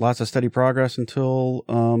then just lots of steady progress until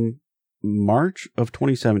March of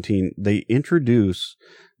 2017. They introduce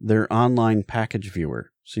their online package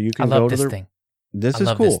viewer, so you can go to their thing. This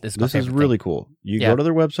is cool. This is really cool. You go to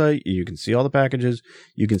their website, you can see all the packages,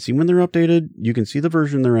 you can see when they're updated, you can see the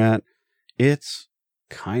version they're at. It's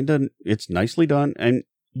nicely done, and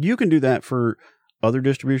you can do that for other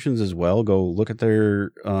distributions as well. Go look at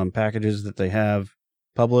their packages that they have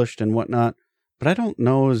published and whatnot. But I don't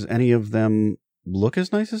know as any of them look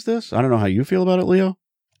as nice as this. I don't know how you feel about it, Leo.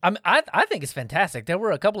 I think it's fantastic. There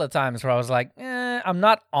were a couple of times where I was like, I'm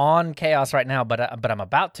not on Chaos right now, but I'm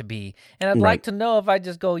about to be. And I'd like to know if I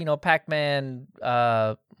just go, Pac-Man,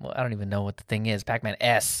 I don't even know what the thing is, Pac-Man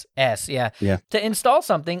S, yeah. To install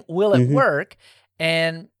something, will it work?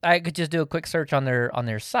 And I could just do a quick search on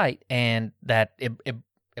their site, and that it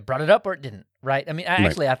brought it up or it didn't, right? I mean,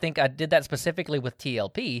 I think I did that specifically with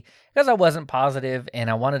TLP because I wasn't positive, and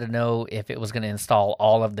I wanted to know if it was going to install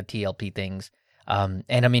all of the TLP things. And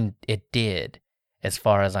I mean, it did, as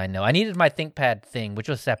far as I know. I needed my ThinkPad thing, which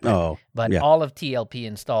was separate, all of TLP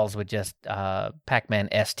installs with just Pac-Man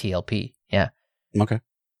S TLP. Yeah. Okay.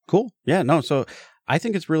 Cool. Yeah. No. So I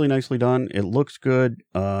think it's really nicely done. It looks good.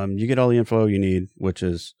 You get all the info you need, which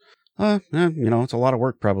is, it's a lot of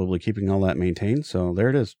work probably keeping all that maintained. So there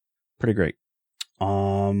it is. Pretty great.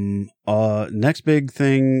 Next big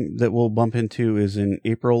thing that we'll bump into is in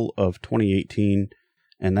April of 2018,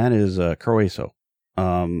 and that is Croeso.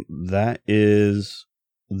 That is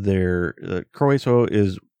Croeso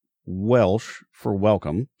is Welsh for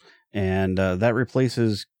welcome, and that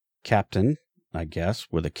replaces Captain, I guess,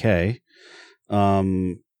 with a K,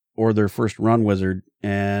 or their first run wizard,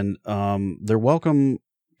 and their welcome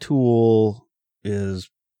tool is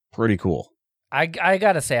pretty cool. I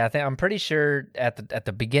gotta say, I'm pretty sure at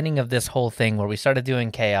the beginning of this whole thing where we started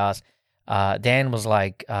doing Chaos, Dan was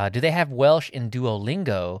like, "Do they have Welsh in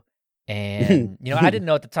Duolingo?" And I didn't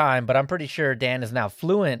know at the time, but I'm pretty sure Dan is now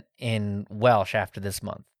fluent in Welsh after this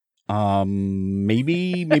month.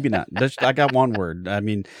 Maybe not. I got one word. I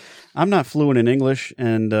mean, I'm not fluent in English,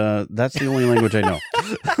 and that's the only language I know.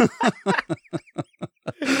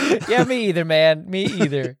 Yeah, me either, man. Me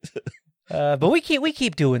either. But we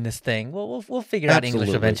keep doing this thing. We'll figure out English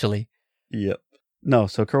eventually. Yep. No,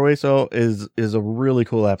 so Croeso is a really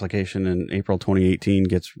cool application, and April 2018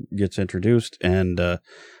 gets introduced, and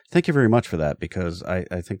thank you very much for that, because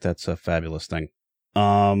I think that's a fabulous thing.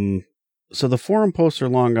 So the forum posts are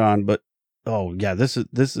long gone, but this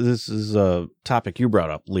is a topic you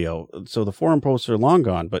brought up, Leo. So the forum posts are long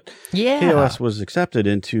gone, but KOS was accepted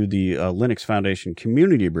into the Linux Foundation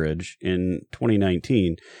Community Bridge in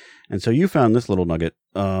 2019, and so you found this little nugget.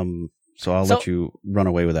 So I'll let you run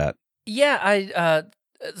away with that. Yeah,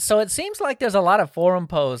 so it seems like there's a lot of forum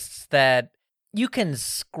posts that you can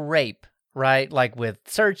scrape, right? Like with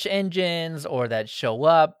search engines, or that show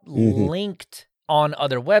up linked on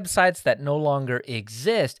other websites that no longer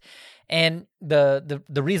exist. And the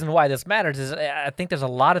reason why this matters is I think there's a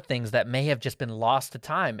lot of things that may have just been lost to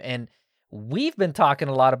time. And we've been talking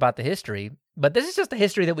a lot about the history, but this is just the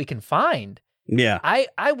history that we can find. Yeah.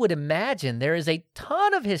 I would imagine there is a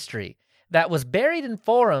ton of history that was buried in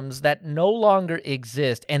forums that no longer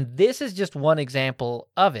exist, and this is just one example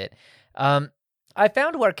of it. I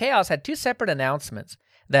found where Chaos had two separate announcements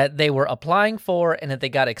that they were applying for and that they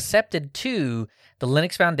got accepted to the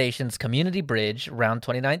Linux Foundation's Community Bridge around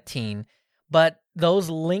 2019, but those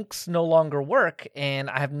links no longer work, and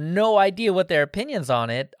I have no idea what their opinions on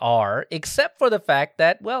it are, except for the fact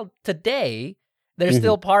that, well, today, they're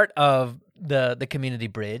still part of the Community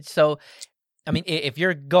Bridge. So, I mean, if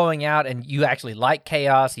you're going out and you actually like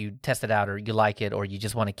Chaos, you test it out, or you like it, or you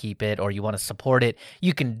just want to keep it, or you want to support it,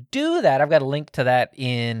 you can do that. I've got a link to that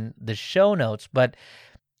in the show notes, but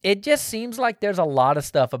it just seems like there's a lot of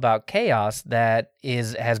stuff about Chaos that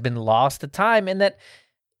has been lost to time, and that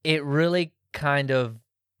it really kind of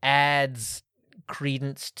adds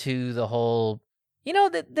credence to the whole,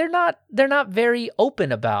 that they're not very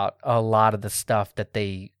open about a lot of the stuff that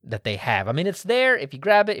they have. I mean, it's there if you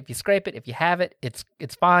grab it, if you scrape it, if you have it,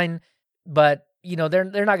 it's fine. But they're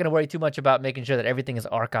not going to worry too much about making sure that everything is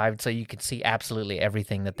archived so you can see absolutely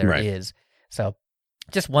everything that there is. So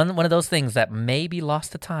just one of those things that may be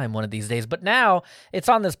lost to time one of these days. But now it's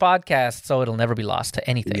on this podcast, so it'll never be lost to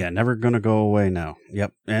anything. Yeah, never going to go away now.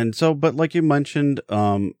 Yep. And so, but like you mentioned,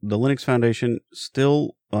 the Linux Foundation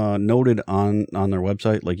still noted on their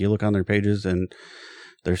website. Like you look on their pages, and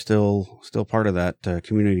they're still part of that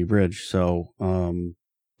community bridge. So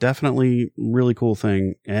definitely really cool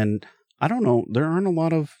thing. And I don't know. There aren't a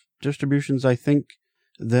lot of distributions, I think,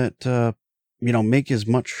 that, make as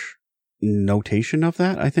much notation of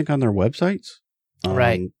that, I think, on their websites.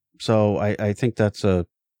 Right. So I think that's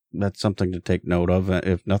something to take note of,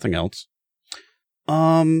 if nothing else.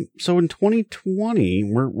 So in 2020,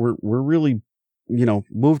 we're really,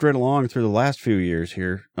 moved right along through the last few years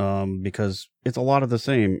here, because it's a lot of the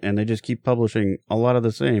same, and they just keep publishing a lot of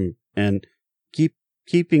the same and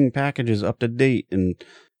keeping packages up to date, and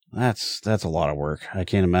that's a lot of work. I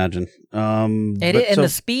can't imagine. The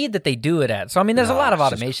speed that they do it at. So I mean, there's a lot of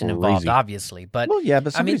automation involved, obviously, but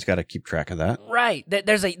but somebody's got to keep track of that, right?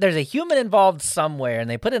 There's a human involved somewhere, and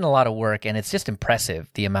they put in a lot of work, and it's just impressive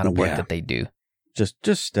the amount of work that they do. Just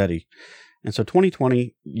steady. And so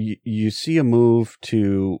 2020, you see a move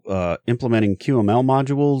to implementing QML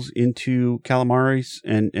modules into Calamares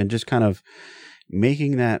and just kind of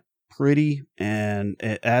making that pretty, and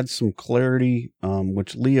it adds some clarity,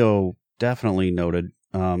 which Leo definitely noted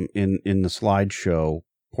in the slideshow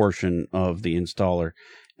portion of the installer.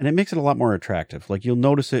 And it makes it a lot more attractive. Like, you'll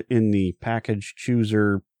notice it in the package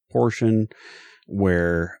chooser portion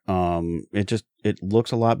where it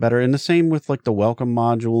looks a lot better. And the same with like the welcome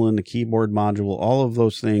module and the keyboard module. All of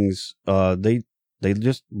those things, they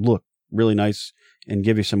just look really nice and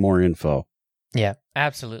give you some more info. Yeah,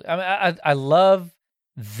 absolutely. I mean, I love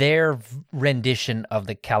their rendition of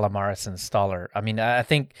the Calamares installer. I mean, I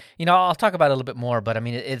think, I'll talk about it a little bit more, but I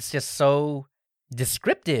mean, it's just so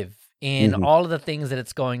descriptive in all of the things that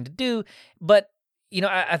it's going to do. But,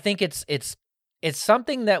 I think it's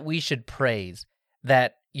something that we should praise,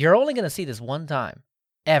 that you're only going to see this one time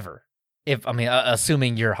ever.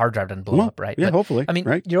 Assuming your hard drive doesn't blow up, right? Yeah, but, hopefully. I mean,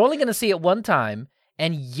 right? You're only going to see it one time,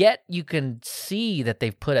 and yet you can see that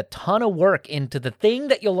they've put a ton of work into the thing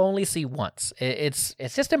that you'll only see once. It's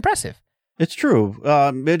just impressive. It's true.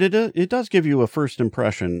 It does give you a first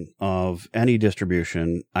impression of any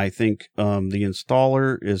distribution. I think the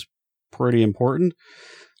installer is pretty important.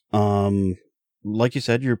 Like you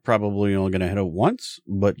said, you're probably only going to hit it once,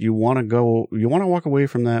 but you want to walk away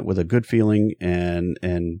from that with a good feeling and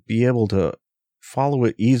be able to follow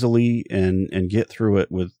it easily and get through it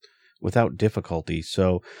without difficulty.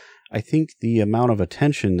 So I think the amount of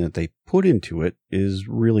attention that they put into it is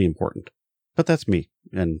really important. But that's me,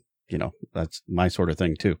 and that's my sort of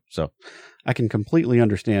thing too. So I can completely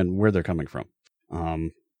understand where they're coming from.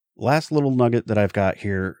 Last little nugget that I've got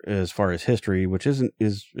here as far as history, which is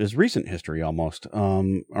recent history almost.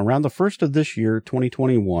 Around the first of this year,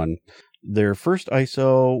 2021, their first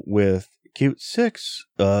ISO with Qt 6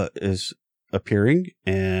 is appearing,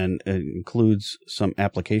 and it includes some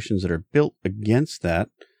applications that are built against that.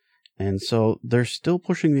 And so they're still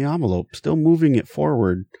pushing the envelope, still moving it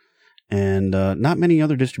forward, and not many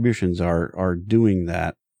other distributions are doing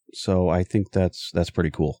that. So I think that's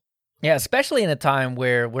pretty cool. Yeah, especially in a time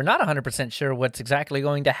where we're not 100% sure what's exactly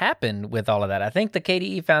going to happen with all of that. I think the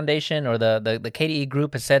KDE Foundation or the KDE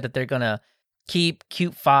group has said that they're going to keep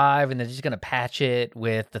Qt 5 and they're just going to patch it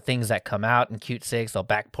with the things that come out in Qt 6. They'll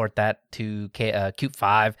backport that to Qt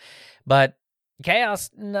 5. But Chaos,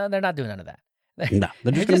 no, they're not doing none of that. No,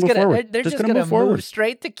 they're just going to move forward. They're just going to move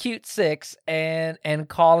straight to Qt 6 and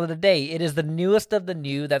call it a day. It is the newest of the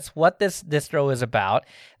new. That's what this distro is about.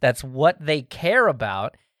 That's what they care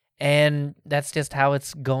about. And that's just how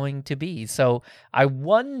it's going to be. So I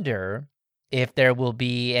wonder if there will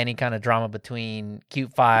be any kind of drama between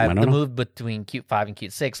Qt 5, the move between Qt 5 and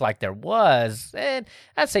Qt 6 like there was. And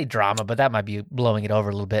I'd say drama, but that might be blowing it over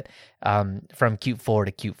a little bit from Qt 4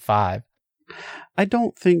 to Qt 5. I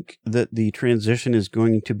don't think that the transition is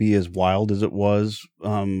going to be as wild as it was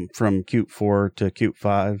from Qt 4 to Qt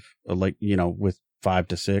 5, with 5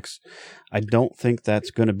 to 6. I don't think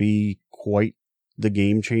that's going to be quite the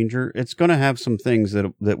game changer. It's going to have some things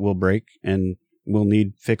that will break and will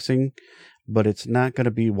need fixing, but it's not going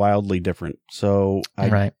to be wildly different. So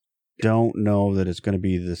I don't know that it's going to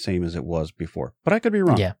be the same as it was before, but I could be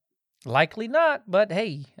wrong. Yeah, likely not. But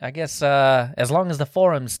hey, I guess as long as the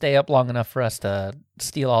forums stay up long enough for us to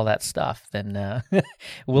steal all that stuff, then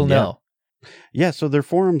we'll know. Yeah. So their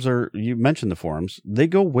forums you mentioned the forums, they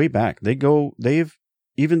go way back.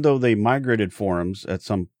 Even though they migrated forums at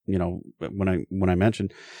some, when I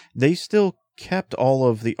mentioned, they still kept all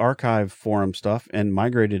of the archive forum stuff and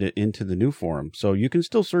migrated it into the new forum. So you can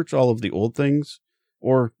still search all of the old things,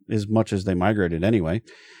 or as much as they migrated anyway,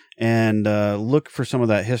 and look for some of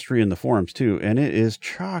that history in the forums too. And it is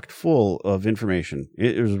chock full of information.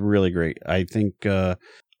 It was really great. I think, a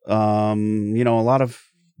lot of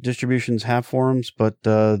distributions have forums, but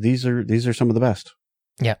these are some of the best.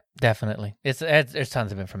 Yeah, definitely. There's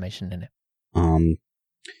tons of information in it.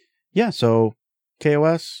 So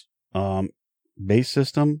KOS, Base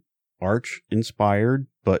system, Arch inspired,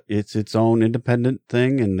 but it's its own independent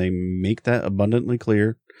thing, and they make that abundantly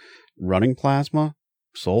clear. Running Plasma,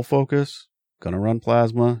 sole focus, gonna run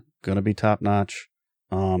Plasma, gonna be top notch.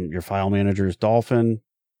 Your file manager is Dolphin,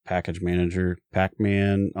 package manager,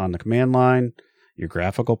 Pac-Man on the command line. Your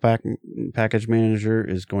graphical package manager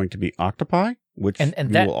is going to be Octopi, which you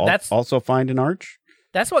will also find in Arch.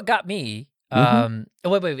 That's what got me.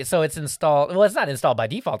 Wait. So it's installed. Well, it's not installed by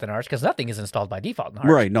default in Arch because nothing is installed by default in Arch.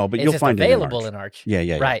 Right. No, but you'll find it available in Arch.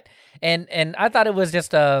 Yeah. Right. And I thought it was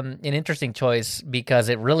just an interesting choice because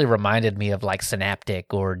it really reminded me of like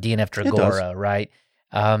Synaptic or DNF Dragora, right?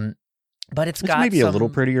 But it's got maybe a little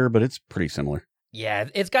prettier, but it's pretty similar. Yeah,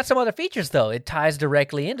 it's got some other features though. It ties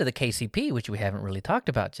directly into the KCP, which we haven't really talked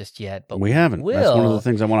about just yet. But we haven't. That's one of the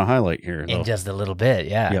things I want to highlight here. In just a little bit,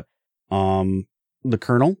 yeah. Yep. The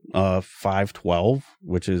kernel, 5.12,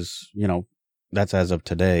 which is, that's as of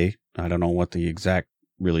today. I don't know what the exact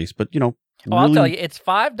release, but really... I'll tell you, it's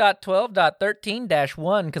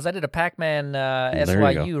 5.12.13-1 because I did a Pac-Man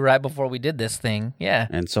SYU right before we did this thing. Yeah,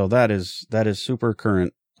 and so that is super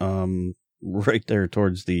current. Right there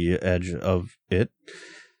towards the edge of it.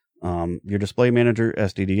 Your display manager,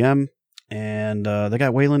 SDDM, and they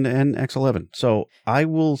got Wayland and X11. So I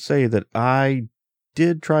will say that I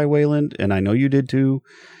did try Wayland, and I know you did too,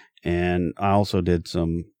 and I also did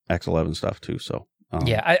some X11 stuff too. So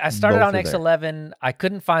I started on X11. I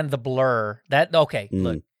couldn't find the blur. Look.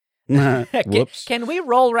 Can we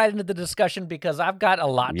roll right into the discussion because I've got a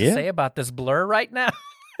lot to say about this blur right now?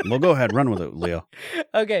 Well, go ahead, run with it, Leo.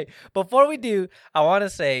 Okay, before we do, I want to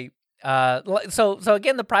say, so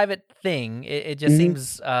again, the private thing, it just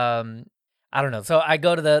seems, I don't know. So I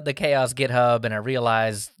go to the Chaos GitHub and I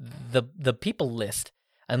realize the people list,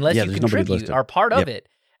 unless you contribute, are part of it.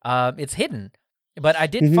 It's hidden, but I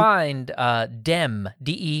did find Dem,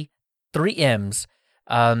 DE, 3 M's,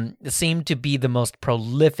 seem to be the most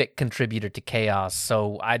prolific contributor to Chaos.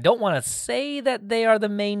 So I don't want to say that they are the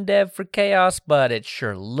main dev for Chaos, but it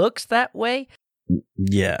sure looks that way.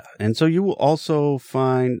 Yeah. And so you will also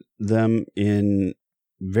find them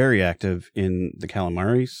very active in the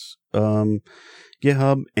Calamaris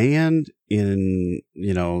GitHub and in,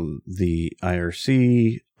 the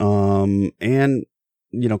IRC, and,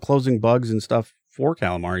 closing bugs and stuff for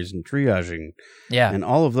Calamaris and triaging and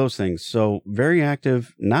all of those things. So very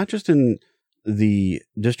active, not just in the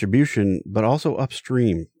distribution, but also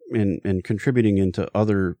upstream and contributing into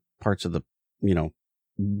other parts of the,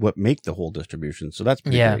 what make the whole distribution. So that's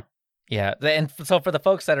pretty great. Yeah. And so for the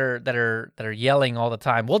folks that are yelling all the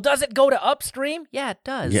time, well, does it go to upstream? Yeah, it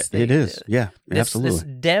does. Yeah, it is. Yeah, absolutely. This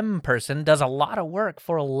Dem person does a lot of work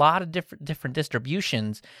for a lot of different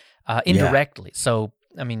distributions indirectly. So,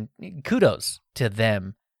 I mean, kudos to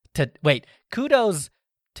them. Kudos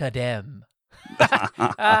to them.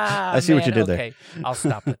 I see what you did there. Okay, I'll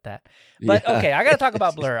stop with that. But okay, I got to talk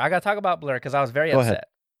about Blur. Because I was very upset. Ahead.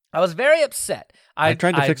 I was very upset. I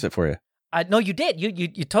tried to fix it for you. No, you did.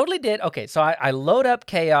 You totally did. Okay, so I load up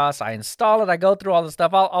Chaos. I install it. I go through all the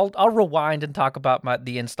stuff. I'll rewind and talk about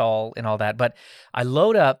the install and all that. But I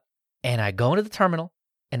load up and I go into the terminal,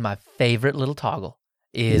 and my favorite little toggle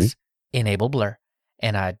is enable blur.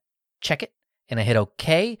 And I check it, and I hit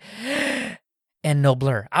OK, and no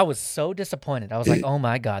blur. I was so disappointed. I was like, oh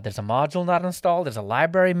my God, there's a module not installed. There's a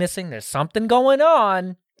library missing. There's something going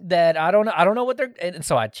on that I don't know what they're... And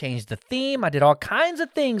so I changed the theme. I did all kinds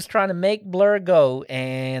of things trying to make blur go,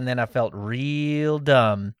 and then I felt real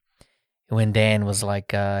dumb when Dan was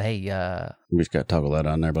like, hey... We just got to toggle that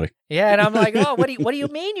on there, buddy. Yeah, and I'm like, oh, what do you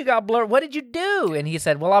mean you got blur? What did you do? And he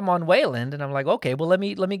said, well, I'm on Wayland. And I'm like, okay, well, let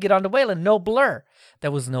me get onto Wayland. No blur.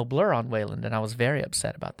 There was no blur on Wayland, and I was very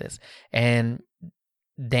upset about this. And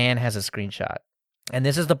Dan has a screenshot. And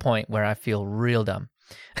this is the point where I feel real dumb.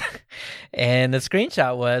 And the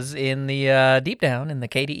screenshot was in the deep down in the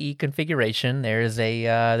KDE configuration. There's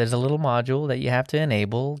a little module that you have to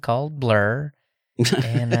enable called blur.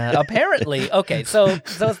 And apparently, okay, so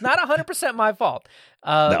it's not 100% my fault,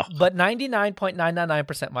 no. But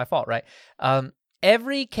 99.999% my fault, right?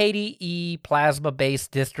 Every KDE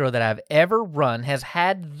Plasma-based distro that I've ever run has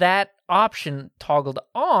had that option toggled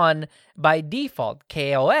on by default.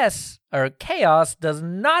 Chaos does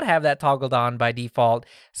not have that toggled on by default,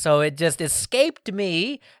 so it just escaped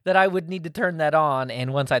me that I would need to turn that on,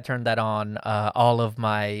 and once I turned that on, all of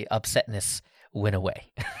my upsetness went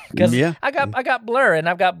away. Because I got blur, and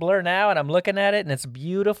I've got blur now, and I'm looking at it, and it's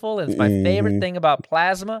beautiful, and it's my favorite thing about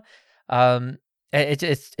Plasma.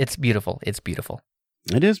 It's beautiful. It's beautiful.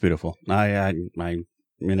 It is beautiful. I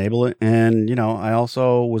enable it, and I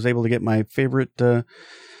also was able to get my favorite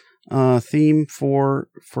theme for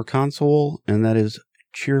console, and that is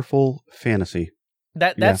Cheerful Fantasy.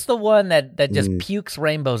 That's the one that just pukes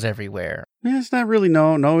rainbows everywhere. It's not really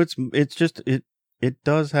it's just it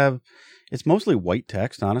does have, it's mostly white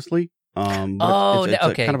text, honestly. But it's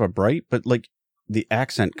okay. kind of a bright, but like the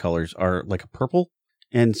accent colors are like a purple,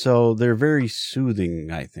 and so they're very soothing,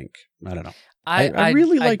 I think. I don't know. I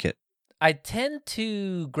really like it. I tend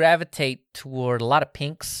to gravitate toward a lot of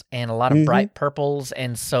pinks and a lot of bright purples,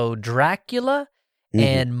 and so Dracula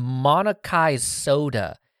and Monokai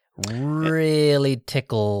Soda really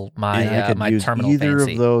tickle my my terminal either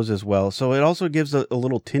fancy. Of those as well. So it also gives a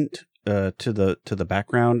little tint to the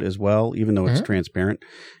background as well, even though it's transparent.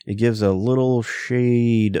 It gives a little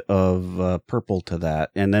shade of purple to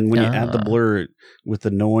that, and then when you add the blur with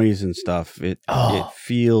the noise and stuff, it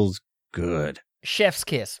feels good. Chef's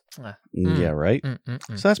kiss. Yeah, right.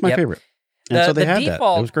 So that's my favorite. And so they had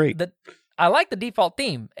default, that. It was great. I like the default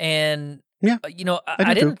theme, and I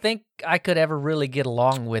didn't think I could ever really get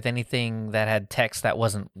along with anything that had text that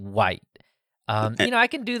wasn't white. I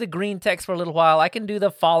can do the green text for a little while. I can do the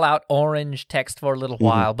Fallout orange text for a little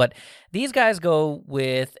while, but these guys go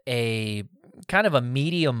with a kind of a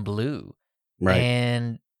medium blue, right?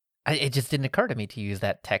 And it just didn't occur to me to use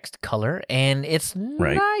that text color, and it's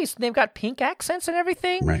nice. They've got pink accents and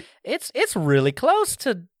everything. Right. It's really close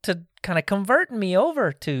to kind of converting me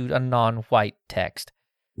over to a non-white text.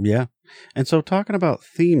 Yeah. And so talking about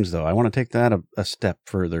themes, though, I want to take that a step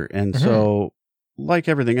further. And so, like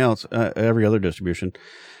everything else, every other distribution,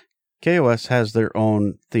 KOS has their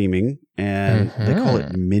own theming, and they call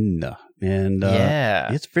it Minna. And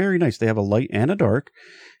it's very nice. They have a light and a dark,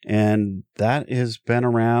 and that has been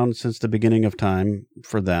around since the beginning of time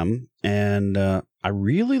for them. And I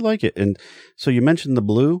really like it. And so you mentioned the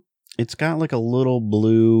blue. It's got like a little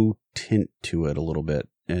blue tint to it a little bit.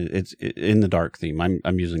 It's in the dark theme.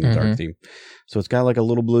 I'm using the dark theme. So it's got like a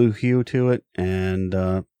little blue hue to it. And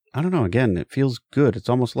I don't know. Again, it feels good. It's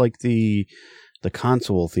almost like the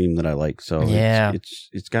console theme that I like. So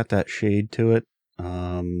it's got that shade to it.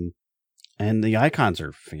 And the icons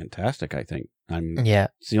are fantastic, I think.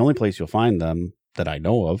 It's the only place you'll find them that I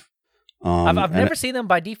know of. I've never seen them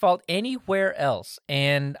by default anywhere else,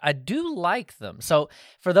 and I do like them. So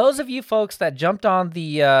for those of you folks that jumped on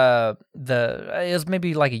the it was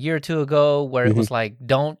maybe like a year or two ago where it was like,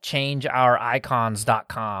 don't change our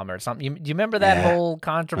icons.com or something. Do you remember that whole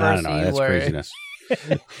controversy? I don't know, that's craziness.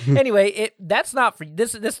 Anyway, that's not for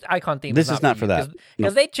this icon theme. This is not for that,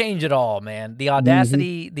 because they change it all, man. The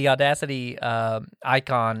Audacity,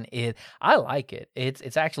 icon is. I like it.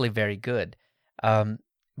 It's actually very good.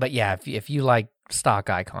 But yeah, if you like stock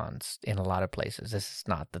icons in a lot of places, this is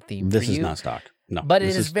not the theme. This for is you. not stock. No, but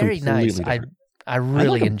it is very nice. Different. I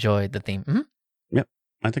really enjoyed the theme. Yep,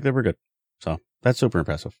 I think they were good. So that's super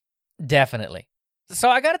impressive. Definitely. So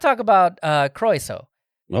I got to talk about Croeso.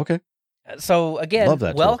 Okay. So again,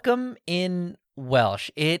 welcome in Welsh.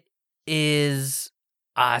 It is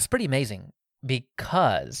it's pretty amazing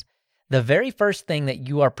because the very first thing that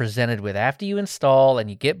you are presented with after you install and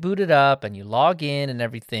you get booted up and you log in and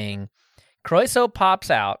everything, Croeso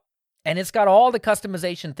pops out, and it's got all the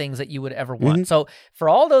customization things that you would ever want. So for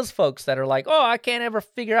all those folks that are like, oh, I can't ever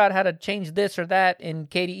figure out how to change this or that in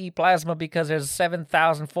KDE Plasma because there's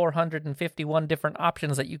 7,451 different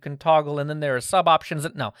options that you can toggle, and then there are sub-options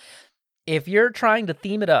that, no. If you're trying to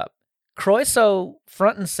theme it up, Croeso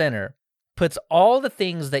front and center puts all the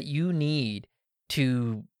things that you need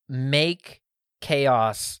to make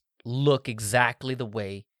Chaos look exactly the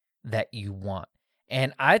way that you want.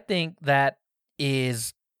 And I think that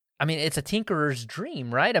is, it's a tinkerer's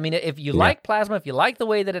dream, right? If you like Plasma, if you like the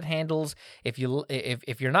way that it handles, if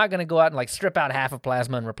you're not going to go out and like strip out half of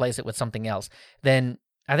Plasma and replace it with something else, then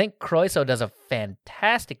I think Croeso does a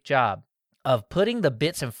fantastic job of putting the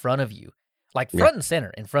bits in front of you, like front and center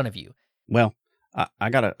in front of you. Well, I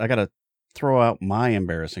gotta throw out my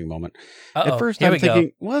embarrassing moment. Uh-oh. At first, I'm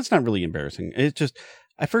thinking, well, it's not really embarrassing. It's just,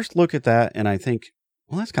 I first look at that and I think,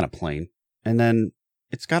 well, that's kind of plain. And then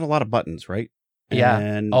it's got a lot of buttons, right? Yeah.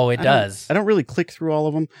 And it does. I don't really click through all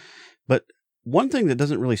of them. But one thing that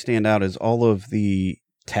doesn't really stand out is all of the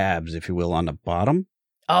tabs, if you will, on the bottom.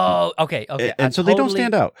 Oh, okay. And so they don't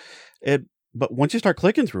stand out. But once you start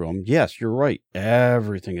clicking through them, yes, you're right.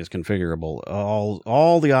 Everything is configurable.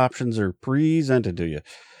 All the options are presented to you.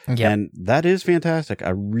 Yep. And that is fantastic. I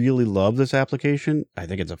really love this application. I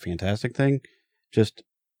think it's a fantastic thing. Just,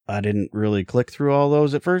 I didn't really click through all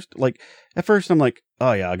those at first. At first I'm like,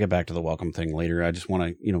 oh yeah, I'll get back to the welcome thing later. I just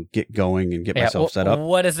want to, get going and get myself set up.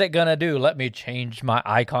 What is it going to do? Let me change my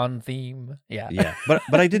icon theme. Yeah. Yeah. But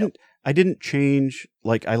I didn't change,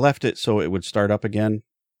 I left it so it would start up again.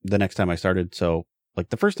 the next time I started. So like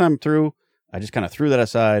the first time through, I just kind of threw that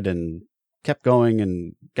aside and kept going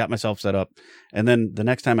and got myself set up. And then the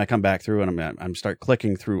next time I come back through and I'm start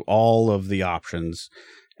clicking through all of the options,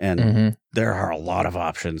 and there are a lot of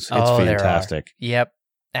options. It's fantastic. Yep.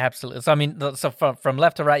 Absolutely. So I mean, so from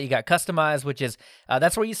left to right, you got customize, which is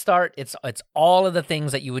that's where you start. It's all of the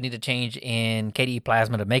things that you would need to change in KDE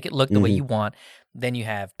Plasma to make it look the way you want. Then you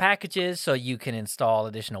have packages, so you can install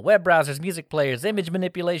additional web browsers, music players, image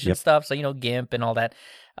manipulation stuff. So GIMP and all that.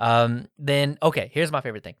 Then here's my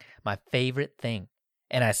favorite thing. My favorite thing,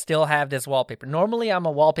 and I still have this wallpaper. Normally, I'm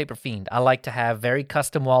a wallpaper fiend. I like to have very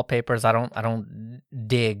custom wallpapers. I don't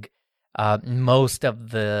dig most of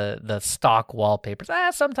the stock wallpapers.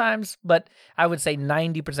 Sometimes, but I would say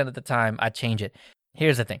 90% of the time I change it.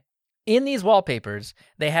 Here's the thing. In these wallpapers,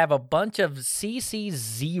 they have a bunch of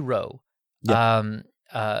CC0,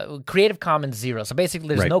 Creative Commons 0. So basically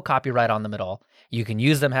there's no copyright on them at all. You can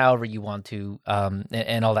use them however you want to,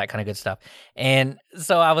 and all that kind of good stuff. And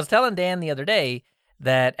so I was telling Dan the other day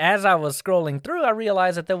that as I was scrolling through, I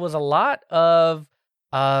realized that there was a lot of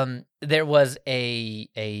there was a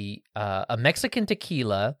Mexican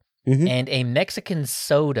tequila and a Mexican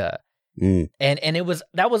soda, and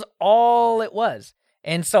that was all it was.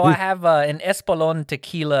 And so I have an Espolón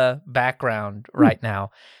tequila background right now,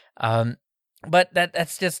 but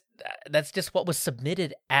that's just what was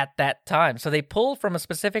submitted at that time. So they pull from a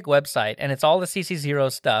specific website, and it's all the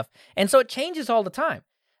CC0 stuff, and so it changes all the time.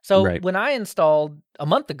 So when I installed a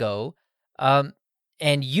month ago, and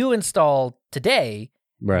you install today,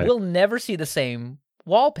 we'll never see the same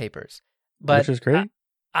wallpapers. But which is great.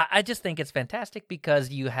 I just think it's fantastic because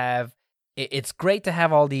it's great to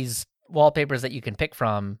have all these wallpapers that you can pick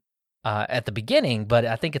from at the beginning, but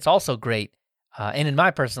I think it's also great, and in my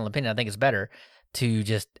personal opinion, I think it's better to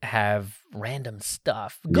just have random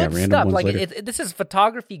stuff. Good stuff. Like this is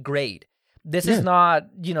photography grade. This is not,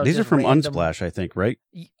 These are from Unsplash, I think, right?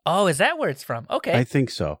 Oh, is that where it's from? Okay. I think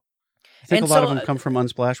so. I think a lot of them come from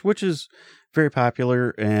Unsplash, which is very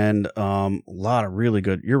popular, and a lot of really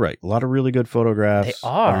good, you're right, a lot of really good photographs. They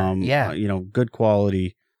are, good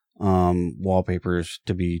quality wallpapers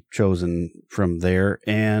to be chosen from there.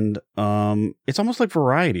 And it's almost like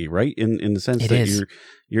variety, right? In the sense that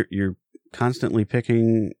you're constantly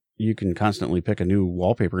picking, you can constantly pick a new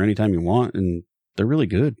wallpaper anytime you want, and they're really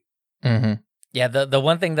good. Yeah, the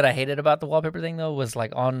one thing that I hated about the wallpaper thing, though, was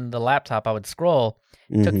like on the laptop, I would scroll.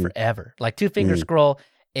 It took forever. Like 2-finger scroll,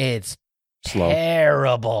 it's slow.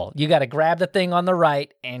 Terrible. You got to grab the thing on the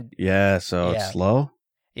right and... it's slow?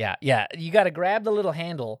 Yeah. You got to grab the little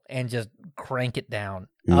handle and just crank it down.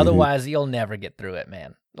 Otherwise, you'll never get through it,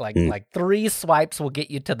 man. Like 3 swipes will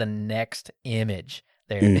get you to the next image.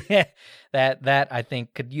 There, that I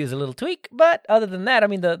think could use a little tweak. But other than that, I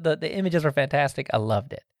mean, the images are fantastic. I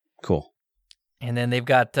loved it. Cool. And then they've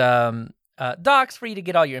got docs for you to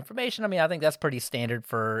get all your information. I mean, I think that's pretty standard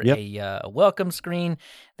for a welcome screen.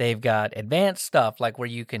 They've got advanced stuff like where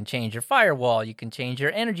you can change your firewall, you can change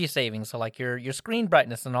your energy savings, so like your screen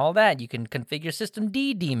brightness and all that. You can configure system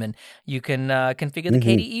daemon. You can configure the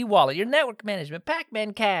KDE wallet, your network management,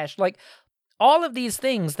 Pacman cache, like all of these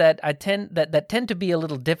things that tend to be a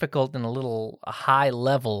little difficult and a little high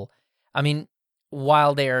level. I mean,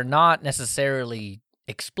 while they are not necessarily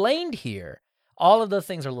explained here, all of those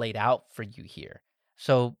things are laid out for you here.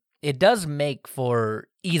 So it does make for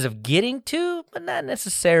ease of getting to, but not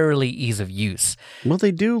necessarily ease of use. Well,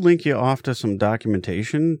 they do link you off to some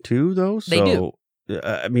documentation too, though. So, they do.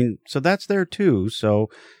 I mean, so that's there too. So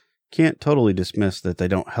can't totally dismiss that they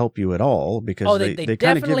don't help you at all, because they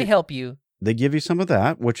definitely help you. They give you some of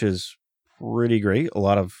that, which is pretty great. A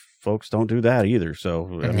lot of folks don't do that either. So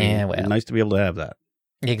I mean, it's nice to be able to have that.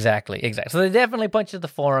 Exactly. So they definitely point you to the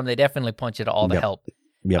forum. They definitely point you to all the help.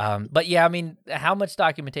 Yep. But yeah, I mean, how much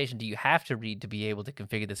documentation do you have to read to be able to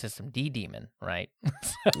configure the system daemon, right?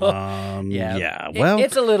 Well,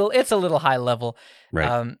 it's a little high level,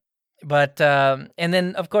 right? And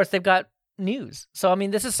then of course they've got news. So I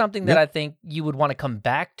mean, this is something that I think you would want to come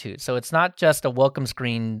back to. So it's not just a welcome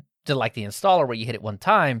screen to like the installer where you hit it one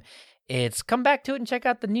time. It's come back to it and check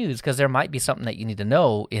out the news, because there might be something that you need to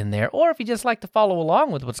know in there. Or if you just like to follow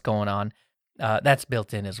along with what's going on, that's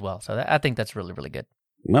built in as well. So I think that's really, really good.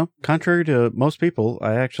 Well, contrary to most people,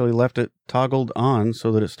 I actually left it toggled on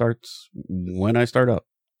so that it starts when I start up.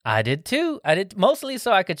 I did too. I did mostly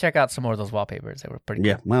so I could check out some more of those wallpapers. They were pretty cool.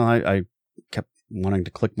 Yeah, well, I kept wanting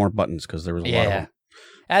to click more buttons because there was a lot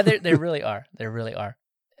of them. There really are. There really are.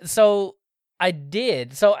 So I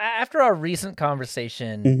did. So after our recent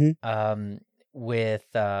conversation with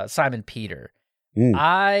Simon Peter,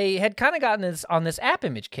 I had kind of gotten on this app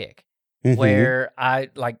image kick. where I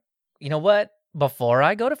like, you know what? Before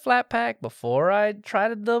I go to Flatpak, before I try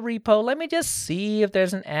the repo, let me just see if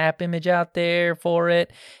there's an app image out there for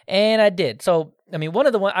it. And I did. So, I mean,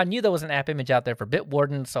 I knew there was an app image out there for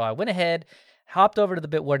Bitwarden. So I went ahead, hopped over to the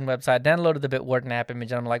Bitwarden website, downloaded the Bitwarden app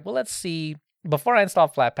image. And I'm like, well, let's see before I install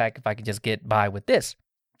Flatpak if I could just get by with this.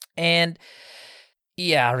 And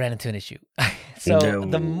yeah, I ran into an issue. So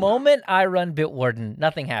the moment I run Bitwarden,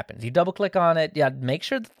 nothing happens. You double click on it. Yeah, make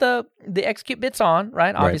sure that the execute bit's on,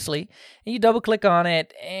 right? Obviously. And you double click on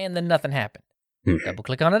it and then nothing happened. Double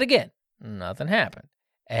click on it again. Nothing happened.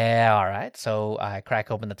 All right. So I crack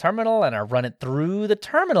open the terminal and I run it through the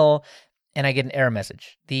terminal and I get an error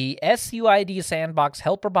message. The SUID sandbox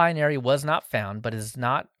helper binary was found, but is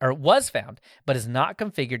not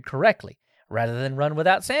configured correctly. Rather than run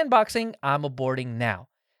without sandboxing, I'm aborting now.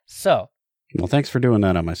 So, well, thanks for doing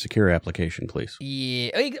that on my secure application, please.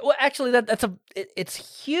 Yeah, well, actually,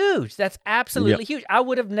 it's huge. That's absolutely huge. I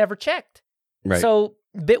would have never checked. Right. So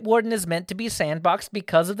Bitwarden is meant to be sandboxed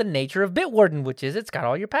because of the nature of Bitwarden, which is it's got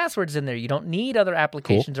all your passwords in there. You don't need other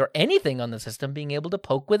applications or anything on the system being able to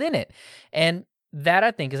poke within it, and that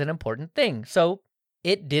I think is an important thing. So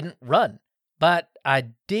it didn't run. But I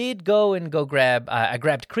did I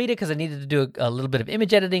grabbed Krita because I needed to do a little bit of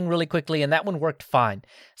image editing really quickly, and that one worked fine.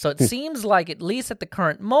 So it seems like, at least at the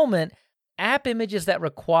current moment, app images that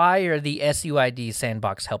require the SUID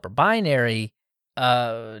sandbox helper binary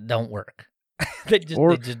don't work. they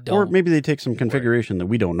just don't. Or maybe they take some configuration that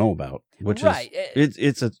we don't know about, which is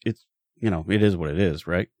it is what it is,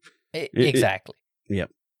 right? Exactly.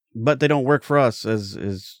 Yep. But they don't work for us as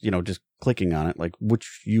just clicking on it, like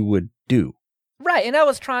which you would do. Right, and I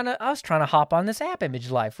was trying to hop on this app image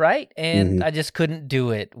life, right? And I just couldn't do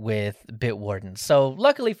it with Bitwarden. So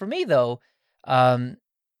luckily for me, though,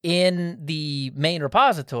 in the main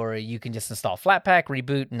repository, you can just install Flatpak,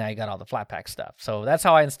 reboot, and now you got all the Flatpak stuff. So that's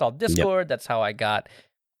how I installed Discord. Yep. That's how I got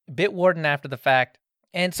Bitwarden after the fact.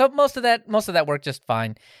 And so most of that worked just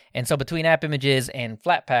fine. And so between app images and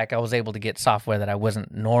Flatpak, I was able to get software that I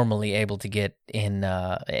wasn't normally able to get in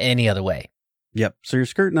any other way. Yep. So you're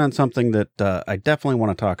skirting on something that I definitely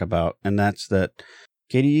want to talk about, and that's that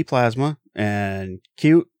KDE Plasma and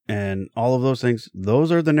Qt and all of those things,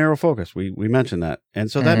 those are the narrow focus. We mentioned that. And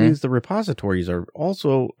so that means the repositories are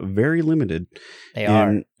also very limited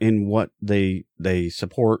in what they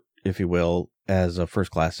support, if you will, as a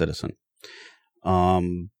first-class citizen.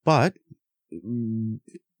 But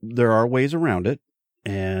there are ways around it,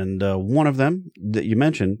 and one of them that you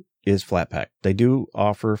mentioned is Flatpak. They do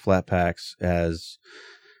offer Flatpaks as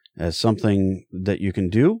something that you can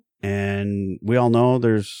do, and we all know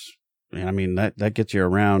that gets you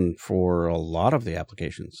around for a lot of the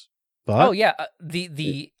applications. But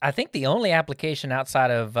I think the only application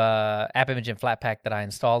outside of AppImage and Flatpak that I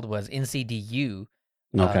installed was NCDU.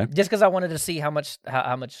 Okay. Just because I wanted to see how much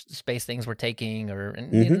space things were taking, or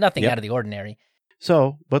nothing out of the ordinary.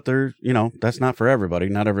 So, but that's not for everybody.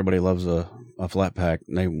 Not everybody loves a Flatpak.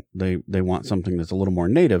 They want something that's a little more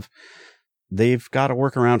native. They've got a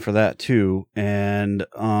workaround for that too. And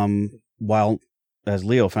while, as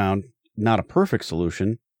Leo found, not a perfect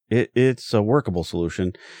solution, it's a workable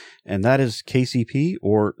solution, and that is KCP,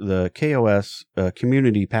 or the KOS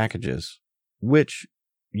community packages, which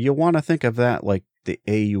you want to think of that like the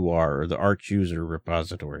AUR, or the Arch User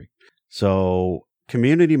Repository. So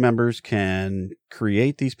community members can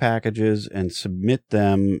create these packages and submit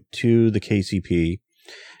them to the KCP,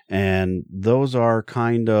 and those are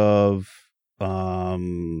kind of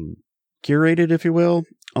curated, if you will,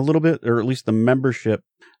 a little bit, or at least the membership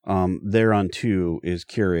thereon too is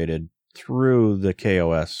curated through the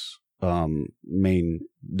KOS main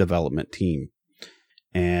development team.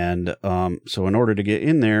 And so in order to get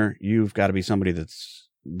in there, you've got to be somebody that's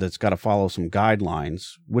got to follow some guidelines,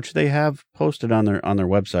 which they have posted on their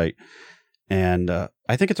website. And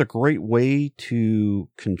I think it's a great way to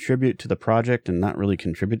contribute to the project and not really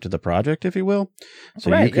contribute to the project, if you will. So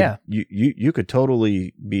you could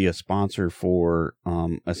totally be a sponsor for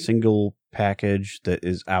a single package that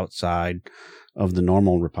is outside of the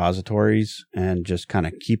normal repositories and just kind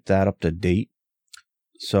of keep that up to date.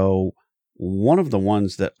 So one of the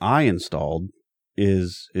ones that I installed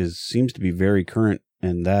seems to be very current,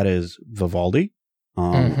 and that is Vivaldi,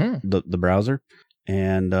 the browser.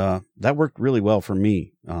 And that worked really well for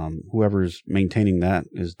me. Whoever's maintaining that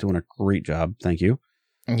is doing a great job. Thank you.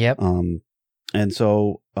 Yep. And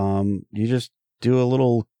so you just do a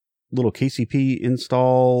little KCP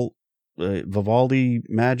install, Vivaldi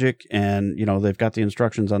magic, and they've got the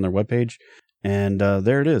instructions on their webpage, and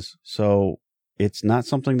there it is. So it's not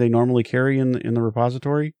something they normally carry in the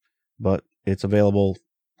repository, but it's available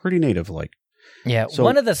pretty native like. Yeah, So-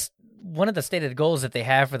 one of the stated goals that they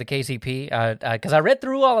have for the KCP, because I read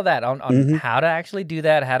through all of that on Mhm. how to actually do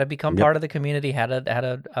that, how to become Yep. part of the community, how to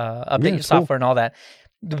update your it's cool. software and all that.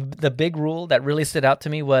 The big rule that really stood out to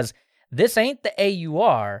me was this ain't the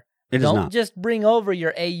AUR. It is Don't not. just bring over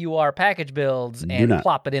your AUR package builds Do and not.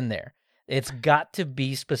 plop it in there. It's got to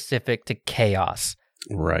be specific to Chaos.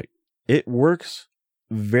 Right. It works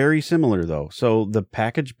very similar though. So the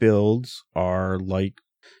package builds are like,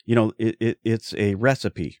 it's a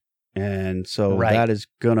recipe. And so Right. that is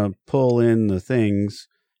going to pull in the things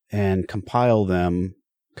and compile them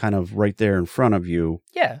kind of right there in front of you.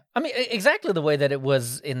 Yeah, I mean exactly the way that it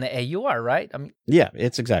was in the AUR, right? I mean, Yeah,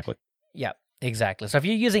 it's exactly. yeah, exactly. So if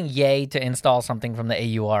you're using Yay to install something from the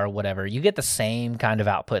AUR or whatever, you get the same kind of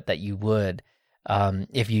output that you would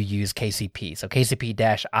if you use KCP. So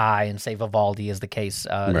KCP-I and say Vivaldi is the case.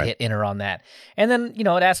 Right. Hit enter on that. And then, it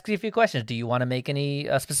asks you a few questions. Do you want to make any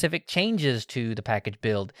specific changes to the package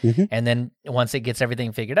build? Mhm. And then once it gets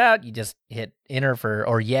everything figured out, you just hit enter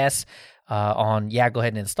or yes on, go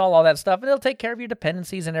ahead and install all that stuff. And it'll take care of your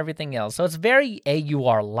dependencies and everything else. So it's very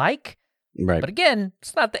AUR-like. Right. But again,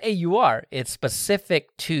 it's not the AUR. It's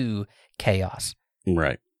specific to Chaos.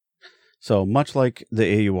 Right. So much like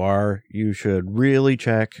the AUR, you should really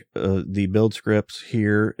check the build scripts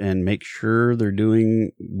here and make sure they're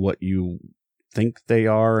doing what you think they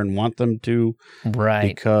are and want them to.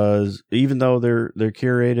 Right. Because even though they're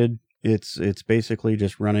curated, it's basically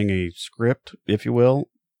just running a script, if you will.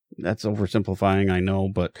 That's oversimplifying, I know,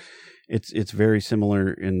 but it's very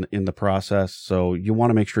similar in the process. So you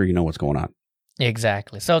want to make sure you know what's going on.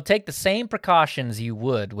 Exactly. So take the same precautions you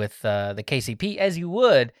would with the KCP as you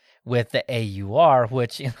would with the AUR,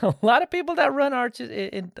 which a lot of people that run Arch,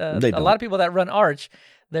 a lot of people that run Arch,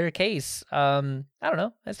 their case, I don't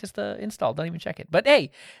know, that's just install. Don't even check it. But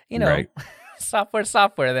hey, Right.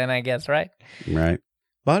 software then, I guess, right? Right.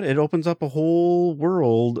 But it opens up a whole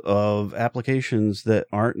world of applications that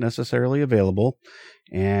aren't necessarily available,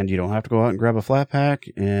 and you don't have to go out and grab a Flatpak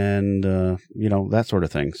and, that sort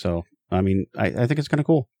of thing. So, I mean, I think it's kind of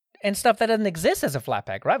cool. And stuff that doesn't exist as a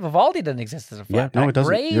Flatpak, right? Vivaldi doesn't exist as a Flatpak. Yeah, no, it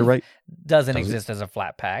doesn't. Brave You're right. doesn't exist as a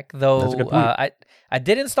Flatpak, though. That's a good point. I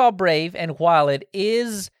did install Brave, and while it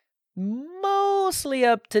is mostly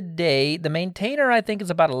up to date, the maintainer I think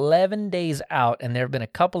is about 11 days out, and there have been a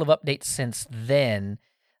couple of updates since then.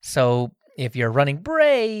 So if you're running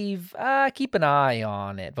Brave, keep an eye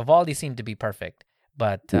on it. Vivaldi seemed to be perfect,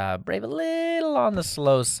 but Brave a little on the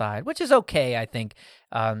slow side, which is okay, I think,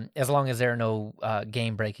 as long as there are no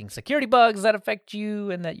game-breaking security bugs that affect you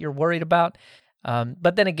and that you're worried about.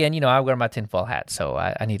 But then again, I wear my tinfoil hat, so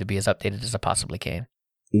I need to be as updated as I possibly can.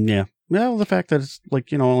 Yeah. Well, the fact that it's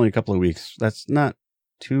like, only a couple of weeks, that's not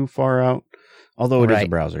too far out. Although it is a Right.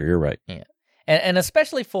 browser, you're right. Yeah. And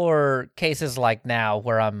especially for cases like now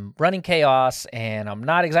where I'm running Chaos and I'm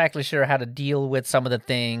not exactly sure how to deal with some of the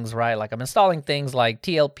things, right? Like I'm installing things like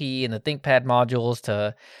TLP and the ThinkPad modules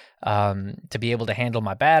to be able to handle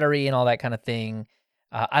my battery and all that kind of thing.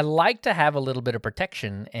 I like to have a little bit of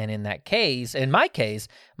protection. And in my case,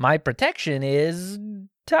 my protection is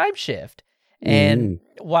Timeshift. And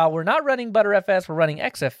while we're not running ButterFS, we're running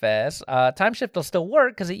XFS, Timeshift will still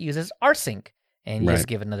work because it uses rsync. And you just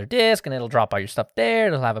give it another disk, and it'll drop all your stuff there.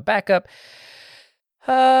 It'll have a backup.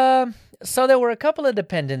 So there were a couple of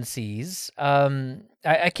dependencies.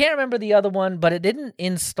 I can't remember the other one, but it didn't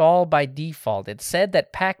install by default. It said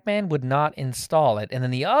that Pacman would not install it. And then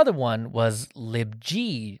the other one was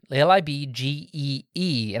libgee,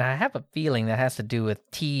 Libgee. And I have a feeling that has to do with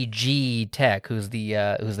TG Tech, who's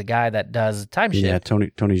the guy that does Timeshift. Yeah,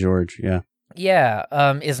 Tony George, yeah. Yeah,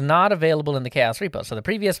 is not available in the Chaos repo. So the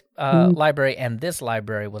previous library and this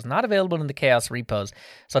library was not available in the Chaos repos.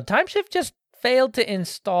 So Timeshift just failed to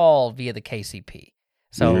install via the KCP.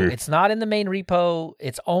 So it's not in the main repo.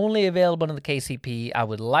 It's only available in the KCP. I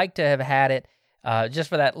would like to have had it just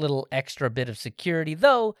for that little extra bit of security,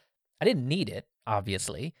 though I didn't need it,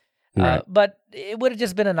 obviously. Right. But it would have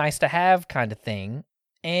just been a nice to have kind of thing.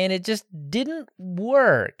 And it just didn't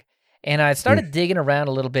work. And I started digging around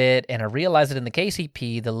a little bit, and I realized that in the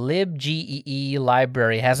KCP, the libgee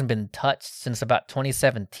library hasn't been touched since about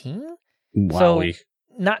 2017. Wowie. So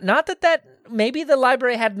not that maybe the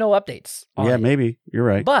library had no updates on Yeah, it. maybe. You're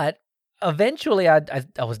right. But eventually I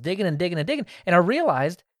was digging, and I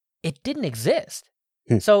realized it didn't exist.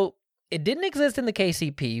 So it didn't exist in the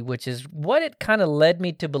KCP, which is what it kind of led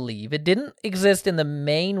me to believe. It didn't exist in the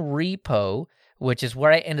main repo, which is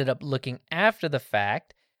where I ended up looking after the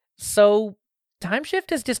fact. So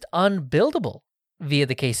Timeshift is just unbuildable via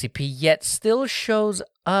the KCP, yet still shows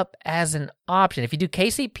up as an option. If you do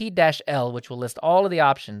KCP-L, which will list all of the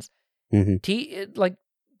options,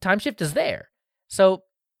 time shift is there. So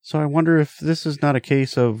I wonder if this is not a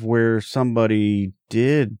case of where somebody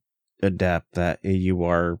did adapt that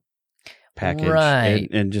AUR package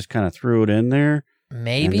and just kind of threw it in there.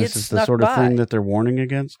 Maybe and it's this is the sort of thing that they're warning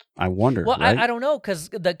against. I wonder. Well, right? I don't know, because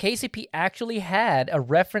the KCP actually had a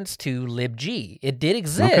reference to libg. It did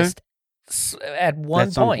exist at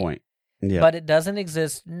some point. Yeah. But it doesn't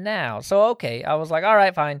exist now. So okay, I was like, all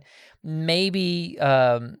right, fine. Maybe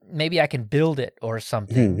I can build it or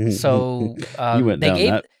something. So you went down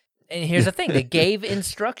that. And here's the thing: they gave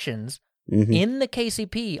instructions in the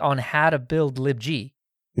KCP on how to build libg,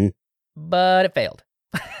 but it failed.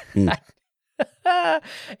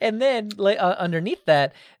 And then underneath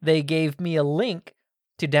that, they gave me a link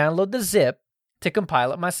to download the zip to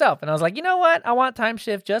compile it myself. And I was like, you know what? I want time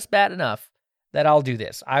shift just bad enough that I'll do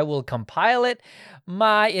this. I will compile it.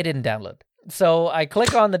 It didn't download. So I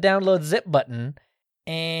click on the download zip button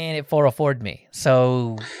and it 404'd me.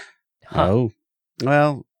 So, Oh,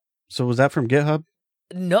 well, so was that from GitHub?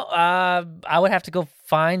 No, I would have to go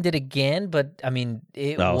find it again, but I mean,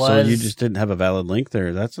 was. So you just didn't have a valid link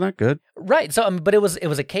there. That's not good. Right. So, but it was a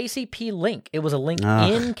KCP link. It was a link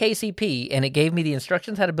in KCP, and it gave me the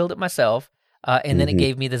instructions how to build it myself, and then it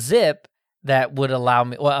gave me the zip that would allow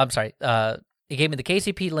me. Well, I'm sorry. It gave me the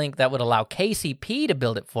KCP link that would allow KCP to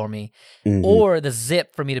build it for me, or the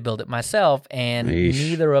zip for me to build it myself. And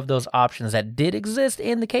neither of those options that did exist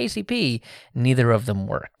in the KCP, neither of them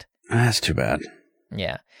worked. That's too bad.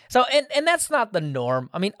 Yeah. So, and that's not the norm.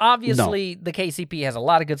 I mean, obviously, the KCP has a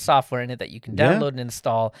lot of good software in it that you can download and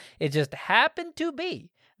install. It just happened to be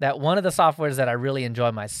that one of the softwares that I really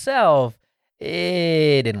enjoy myself,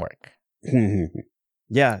 it didn't work.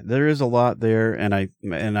 Yeah, there is a lot there, and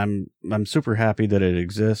I'm super happy that it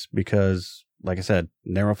exists because, like I said,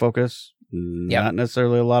 narrow focus, not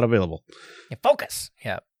necessarily a lot available. Focus,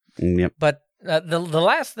 yeah. Yep. But the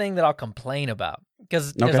last thing that I'll complain about,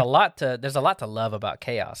 because there's a lot to love about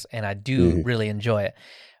Chaos, and I do really enjoy it.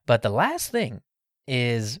 But the last thing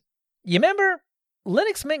is, you remember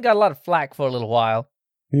Linux Mint got a lot of flack for a little while,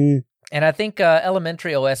 and I think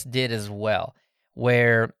Elementary OS did as well,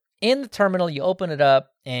 where in the terminal you open it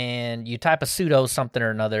up and you type a sudo something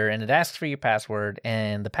or another, and it asks for your password,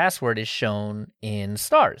 and the password is shown in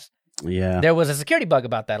stars. Yeah, there was a security bug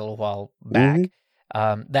about that a little while back.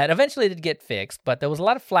 That eventually did get fixed, but there was a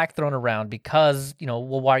lot of flack thrown around because,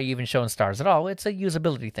 why are you even showing stars at all? It's a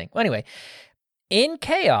usability thing. Well, anyway, in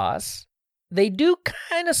Chaos, they do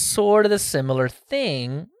kind of sort of the similar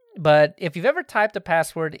thing, but if you've ever typed a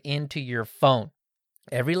password into your phone,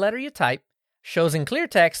 every letter you type shows in clear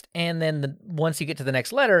text, and then once you get to the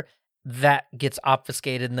next letter, that gets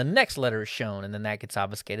obfuscated, and the next letter is shown, and then that gets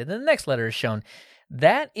obfuscated, and the next letter is shown.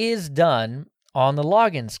 That is done on the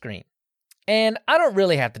login screen. And I don't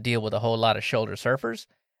really have to deal with a whole lot of shoulder surfers,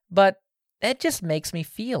 but that just makes me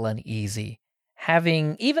feel uneasy,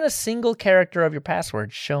 having even a single character of your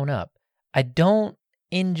password shown up. I don't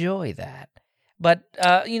enjoy that. But,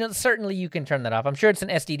 certainly you can turn that off. I'm sure it's an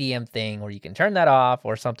SDDM thing, or you can turn that off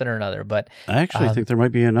or something or another. But I actually think there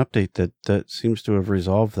might be an update that seems to have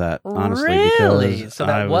resolved that, honestly. Really? Because so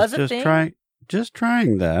that was a thing? Just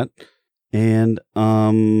trying that, and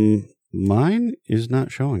mine is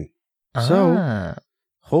not showing. So,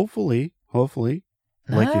 hopefully, like you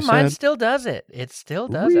said. Mine still does it. It still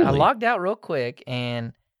does it. I logged out real quick,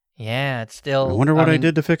 and it's still. I wonder what I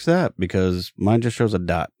did to fix that, because mine just shows a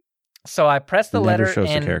dot. So I pressed the letter, shows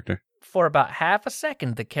and the character. For about half a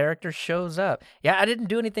second, the character shows up. Yeah, I didn't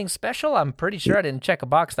do anything special. I'm pretty sure I didn't check a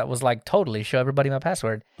box that was like, totally show everybody my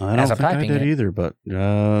password. I don't think I did either, but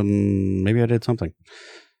maybe I did something.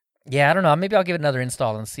 Yeah, I don't know. Maybe I'll give it another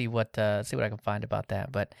install and see what I can find about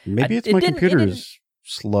that. But maybe my computer is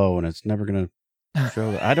slow and it's never gonna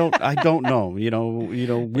show that. I don't know.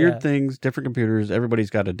 Weird things, different computers. Everybody's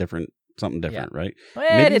got something different, right?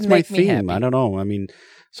 Well, maybe it's my theme. I don't know. I mean,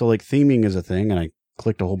 so like theming is a thing, and I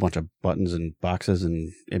clicked a whole bunch of buttons and boxes,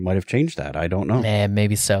 and it might have changed that. I don't know.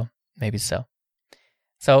 Maybe so.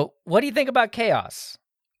 So, what do you think about Chaos?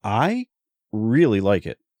 I really like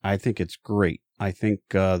it. I think it's great. I think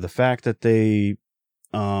the fact that they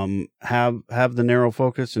have the narrow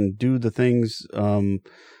focus and do the things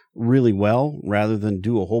really well, rather than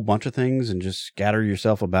do a whole bunch of things and just scatter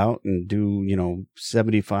yourself about and do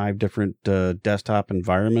 75 different desktop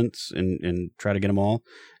environments and try to get them all.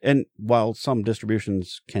 And while some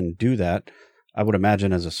distributions can do that, I would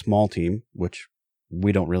imagine as a small team, which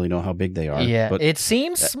we don't really know how big they are. Yeah, but it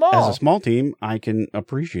seems small. As a small team, I can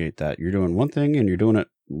appreciate that. You're doing one thing and you're doing it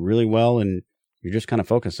really well, and you're just kind of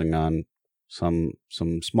focusing on some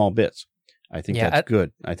small bits. I think Yeah, that's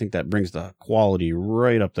good. I think that brings the quality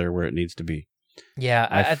right up there where it needs to be. Yeah,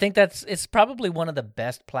 I think it's probably one of the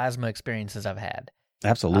best plasma experiences I've had.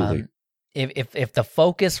 Absolutely. If the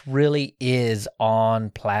focus really is on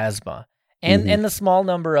plasma and Mhm. the small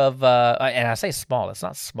number of and I say small, it's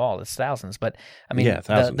not small, it's thousands, but I mean Yeah,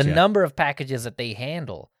 thousands, the yeah. number of packages that they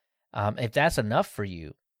handle, if that's enough for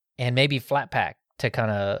you, and maybe flat pack to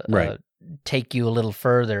kind of Right. take you a little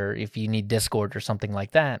further if you need Discord or something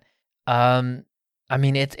like that. I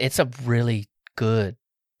mean it's a really good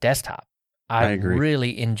desktop. I agree.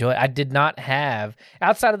 Really enjoy. I did not have,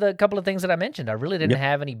 outside of the couple of things that I mentioned, I really didn't Yep.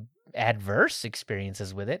 have any adverse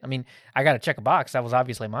experiences with it. I mean, I got to check a box. That was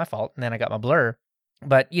obviously my fault, and then I got my blur.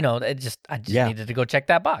 But I just Yeah. needed to go check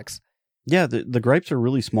that box. Yeah, the gripes are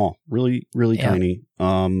really small, really Yeah. tiny,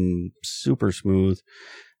 super smooth.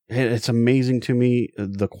 It's amazing to me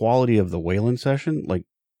the quality of the Wayland session. Like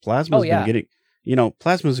Plasma's yeah. been getting,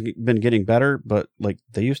 Plasma's been getting better, but like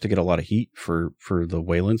they used to get a lot of heat for the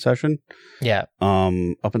Wayland session. Yeah.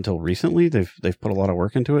 Up until recently, they've put a lot of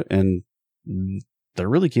work into it, and they're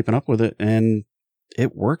really keeping up with it, and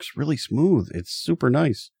it works really smooth. It's super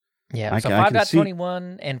nice. Yeah, I so can see-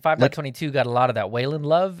 5.21 and 5.22 got a lot of that Wayland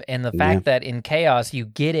love, and the fact that in Chaos you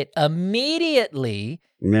get it immediately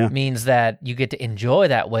Yeah. means that you get to enjoy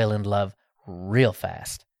that Wayland love real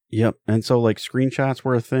fast. Yep. And so like screenshots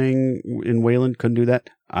were a thing in Wayland, couldn't do that.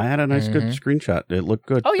 I had a nice good screenshot. It looked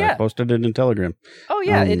good. Oh, yeah. I posted it in Telegram. Oh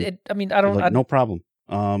yeah, I mean I don't Like, no problem.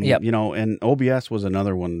 Yep. And OBS was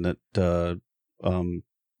another one that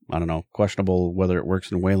I don't know, questionable whether it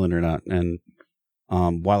works in Wayland or not. And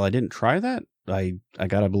while I didn't try that, I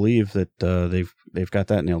gotta believe that they've got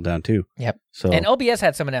that nailed down too. Yep. So And OBS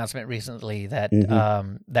had some announcement recently that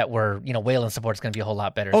that were Wayland support's going to be a whole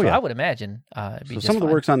lot better. Oh, so yeah. I would imagine it'd be So just some of the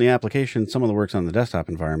fine. work's on the application, some of the work's on the desktop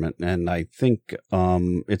environment, and I think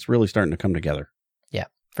it's really starting to come together. Yeah,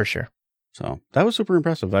 for sure. So that was super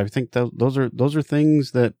impressive. I think those are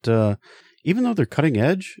things that even though they're cutting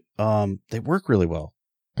edge, they work really well.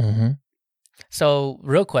 Mm-hmm. So,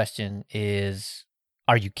 real question is,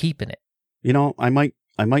 are you keeping it? I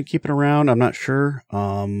might keep it around. I'm not sure.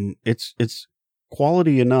 It's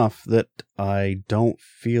quality enough that I don't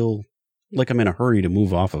feel like I'm in a hurry to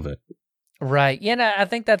move off of it. Right. Yeah, no, I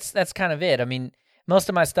think that's kind of it. I mean, most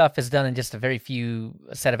of my stuff is done in just a very few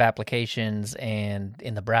set of applications and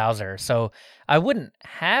in the browser. So I wouldn't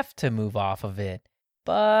have to move off of it,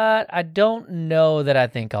 but I don't know that I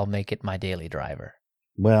think I'll make it my daily driver.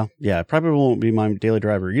 Well, yeah, it probably won't be my daily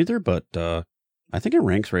driver either, but I think it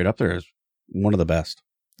ranks right up there as one of the best.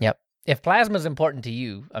 Yep. If Plasma is important to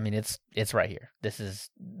you, I mean, it's right here. This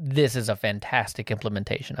is a fantastic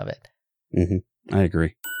implementation of it. Mm-hmm. I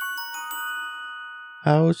agree.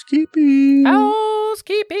 Housekeeping.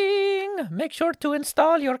 Housekeeping. Make sure to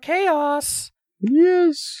install your chaos.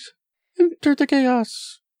 Yes. Enter the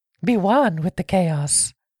chaos. Be one with the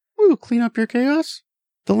chaos. We'll clean up your chaos.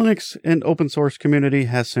 The Linux and open source community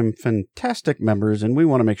has some fantastic members, and we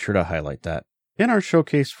want to make sure to highlight that. In our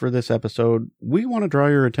showcase for this episode, we want to draw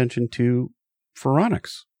your attention to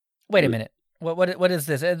Phoronix. Wait a minute. What is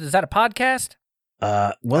this? Is that a podcast?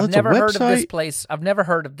 Well, I've it's never a website. heard of this place. I've never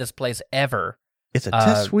heard of this place ever. It's a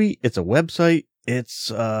test suite. It's a website.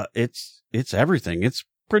 It's everything. It's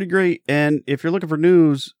pretty great. And if you're looking for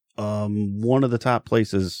news, one of the top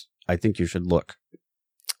places I think you should look.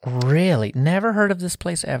 Really? Never heard of this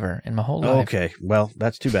place ever in my whole life. Okay. Well,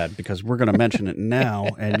 that's too bad because we're going to mention it now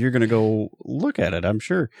and you're going to go look at it, I'm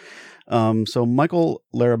sure. So Michael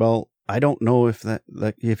Larabelle, I don't know if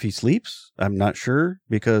if he sleeps. I'm not sure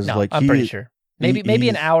because I'm pretty sure. Maybe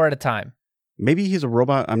an hour at a time. Maybe he's a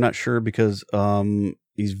robot. I'm not sure because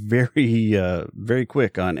he's very very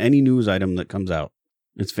quick on any news item that comes out.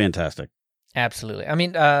 It's fantastic. Absolutely. I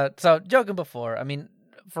mean, so joking before, I mean,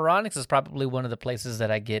 Phoronix is probably one of the places that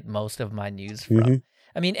I get most of my news from. Mm-hmm.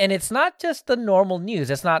 I mean, and it's not just the normal news.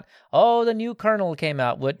 It's not, the new kernel came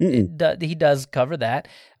out. He does cover that.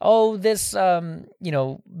 Oh, this,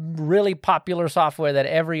 really popular software that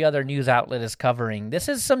every other news outlet is covering. This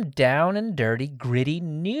is some down and dirty, gritty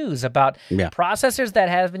news about processors that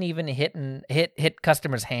haven't even hit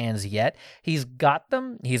customers' hands yet. He's got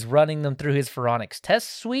them. He's running them through his Phoronix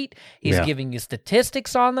test suite. He's giving you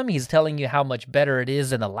statistics on them. He's telling you how much better it is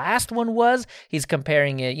than the last one was. He's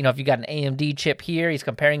comparing it, if you got an AMD chip here, he's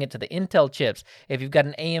comparing it to the Intel chips. If you've got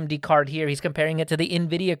an AMD card here, he's comparing it to the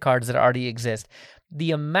NVIDIA cards that already exist. The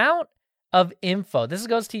amount of info, this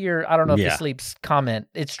goes to your, I don't know if he sleeps comment.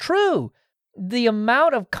 It's true. The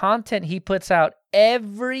amount of content he puts out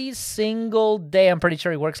every single day, I'm pretty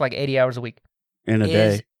sure he works like 80 hours a week. In a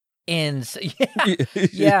day.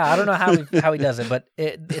 Yeah, I don't know how he does it, but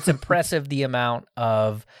it's impressive the amount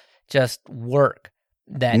of just work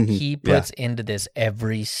that he puts into this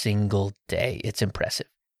every single day. It's impressive.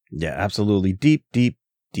 Yeah, absolutely. Deep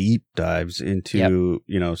dives into,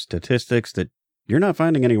 statistics that you're not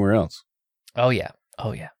finding anywhere else. Oh, yeah.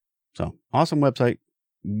 So, awesome website.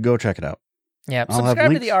 Go check it out. Yeah,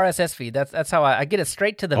 subscribe to the RSS feed. That's how I get it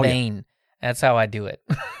straight to the vein. Yeah. That's how I do it.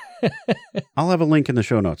 I'll have a link in the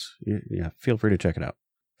show notes. Yeah, feel free to check it out.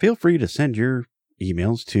 Feel free to send your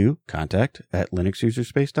emails to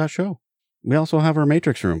contact@linuxuserspace.show. We also have our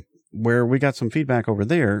Matrix room, where we got some feedback over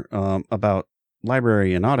there about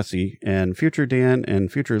Library and Odyssey, and future Dan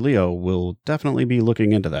and future Leo will definitely be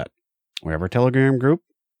looking into that. We have our Telegram group,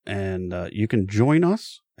 and you can join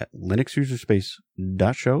us at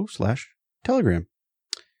linuxuserspace.show/Telegram.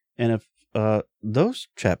 And if those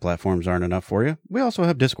chat platforms aren't enough for you, we also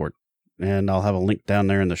have Discord, and I'll have a link down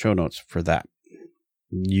there in the show notes for that.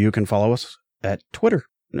 You can follow us at Twitter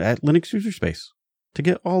at linuxuserspace to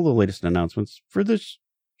get all the latest announcements for this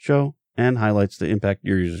show and highlights that impact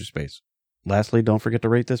your user space. Lastly, don't forget to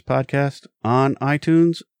rate this podcast on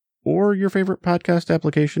iTunes or your favorite podcast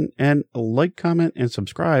application, and like, comment, and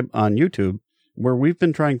subscribe on YouTube, where we've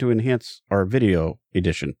been trying to enhance our video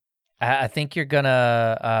edition. I think you're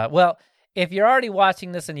gonna, if you're already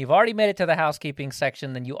watching this and you've already made it to the housekeeping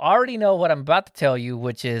section, then you already know what I'm about to tell you,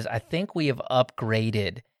 which is I think we have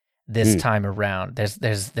upgraded this time around.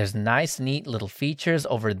 There's nice, neat little features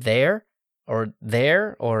over there, or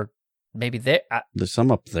maybe there. There's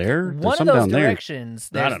some up there. One of those directions.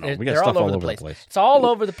 I don't know. We got stuff all over the place. It's all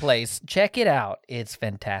over the place. Check it out. It's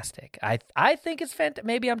fantastic. I think it's fantastic.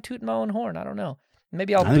 Maybe I'm tooting my own horn. I don't know.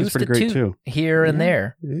 Maybe I'll boost it too here and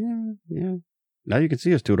there. Yeah. Now you can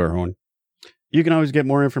see us toot our horn. You can always get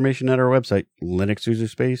more information at our website,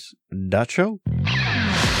 linuxuserspace.show.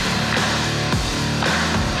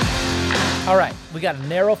 All right, we got a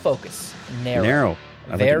narrow focus. Narrow.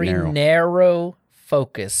 Very narrow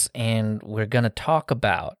focus, and we're going to talk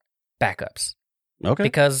about backups. Okay.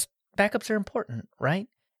 Because backups are important, right?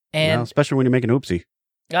 And especially when you make an oopsie.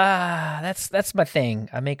 That's my thing.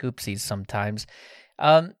 I make oopsies sometimes.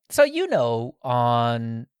 So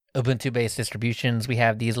on Ubuntu-based distributions, we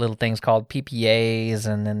have these little things called PPAs,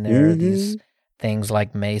 and then there are these things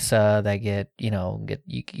like Mesa that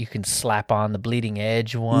you can slap on the bleeding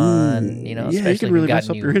edge one. Especially you can really mess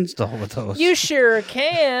up your install with those. You sure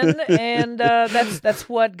can, and that's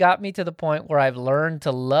what got me to the point where I've learned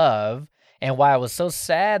to love, and why I was so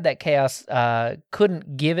sad that Chaos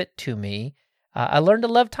couldn't give it to me. I learned to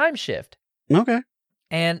love Timeshift. Okay,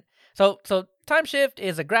 and so Timeshift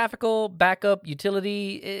is a graphical backup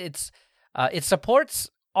utility. It supports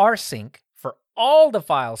rsync for all the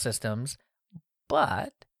file systems,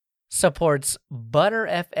 but supports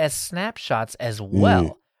Btrfs snapshots as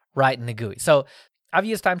well, right in the GUI. So I've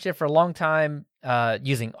used Timeshift for a long time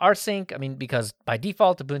using rsync. Because by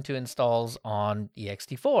default, Ubuntu installs on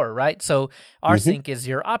ext4, right? So rsync is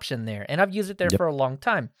your option there, and I've used it there for a long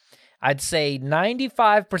time. I'd say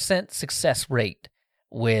 95% success rate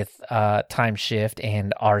with Timeshift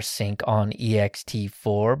and rsync on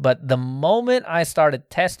ext4, but the moment I started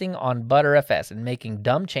testing on Btrfs and making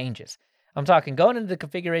dumb changes, I'm talking going into the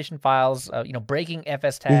configuration files, breaking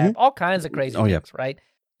fstab, all kinds of crazy things, right?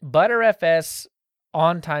 Btrfs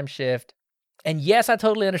on Timeshift, and yes, I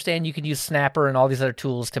totally understand you can use Snapper and all these other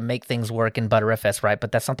tools to make things work in Btrfs, right?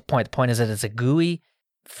 But that's not the point. The point is that it's a GUI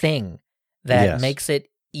thing that makes it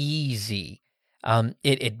easy.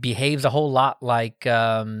 It behaves a whole lot like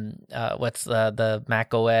what's the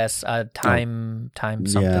Mac OS time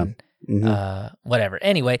something whatever.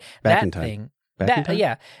 Anyway, Back that thing.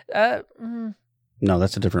 No,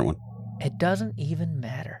 that's a different one. It doesn't even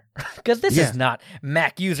matter because this is not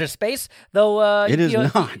Mac user space, though. It is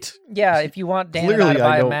not. If you want Dan and I to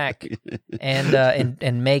buy a Mac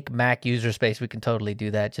and make Mac user space, we can totally do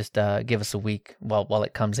that. Just give us a week while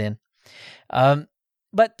it comes in. But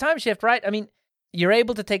Timeshift, right? You're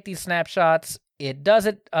able to take these snapshots. It does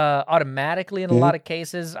it automatically in a lot of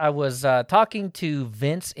cases. I was talking to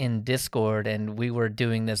Vince in Discord, and we were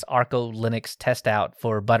doing this Arco Linux test out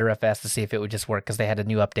for Btrfs to see if it would just work, because they had a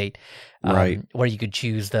new update where you could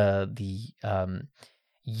choose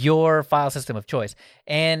your file system of choice.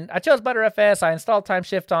 And I chose Btrfs. I installed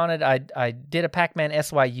Timeshift on it. I did a Pacman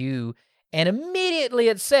SYU, and immediately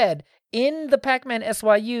it said in the Pacman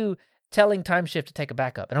SYU, telling Timeshift to take a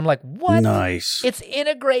backup. And I'm like, what? Nice. It's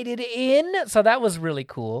integrated in? So that was really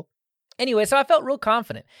cool. Anyway, so I felt real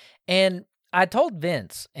confident. And I told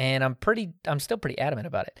Vince, and I'm still pretty adamant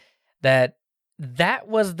about it, that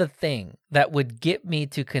was the thing that would get me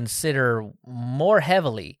to consider more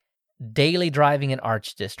heavily daily driving an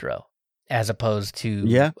Arch distro as opposed to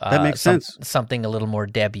that makes sense. Something a little more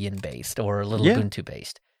Debian based or a little Ubuntu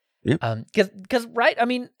based. Yep. Because right, I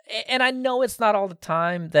mean, and I know it's not all the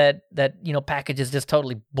time that packages just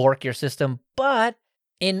totally bork your system, but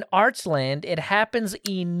in Archland, it happens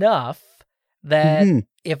enough that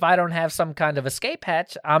if I don't have some kind of escape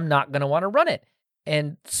hatch, I'm not going to want to run it.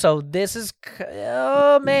 And so this is, this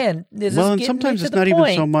is and sometimes it's not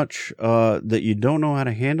even so much that you don't know how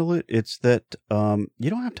to handle it. It's that you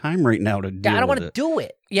don't have time right now to do it. I don't want to do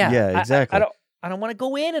it. Yeah, exactly. I don't want to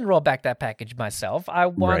go in and roll back that package myself. I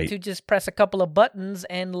want to just press a couple of buttons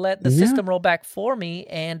and let the system roll back for me.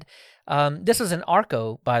 And this is an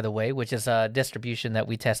Arco, by the way, which is a distribution that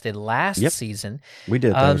we tested last season. We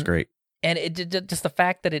did. That was great. And it just the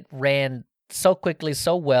fact that it ran so quickly,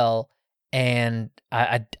 so well, and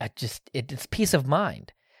it's peace of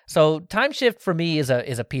mind. So TimeShift for me is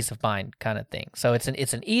a peace of mind kind of thing. So it's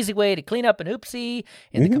an easy way to clean up an oopsie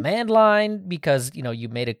in the command line because you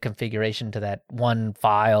made a configuration to that one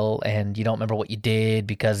file and you don't remember what you did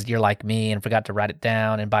because you're like me and forgot to write it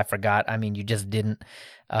down. And by forgot, I mean you just didn't.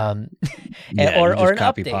 Or an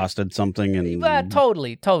copy update. Pasted something and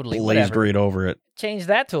totally blazed whatever. right over it. Change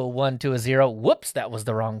that to a 1 to a 0. Whoops, that was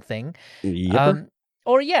the wrong thing. Yep.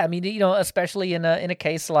 I mean, especially in a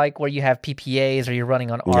case like where you have PPAs or you're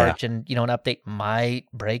running on Arch and, an update might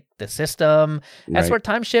break the system. That's where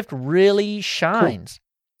TimeShift really shines.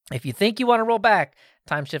 Cool. If you think you want to roll back,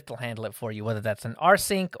 TimeShift will handle it for you, whether that's an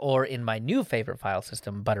rsync or in my new favorite file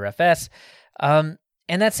system, ButterFS. And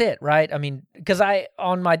that's it, right? I mean, because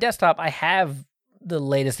on my desktop, I have the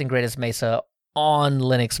latest and greatest Mesa on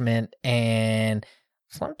Linux Mint, and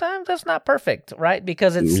sometimes that's not perfect, right?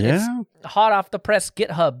 Because it's hot off the press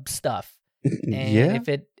GitHub stuff. And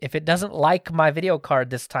if it doesn't like my video card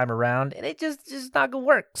this time around, it just not gonna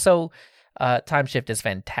work. So TimeShift is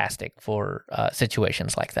fantastic for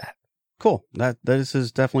situations like that. Cool. This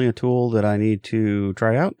is definitely a tool that I need to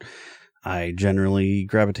try out. I generally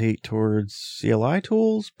gravitate towards CLI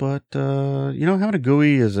tools, but having a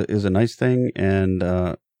GUI is a nice thing, and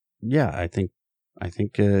I think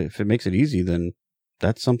if it makes it easy, then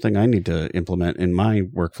that's something I need to implement in my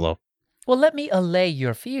workflow. Well, let me allay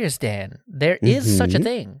your fears, Dan. There is such a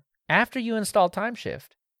thing after you install TimeShift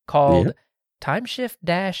called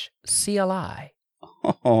TimeShift-CLI.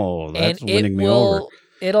 Oh, that's winning me over.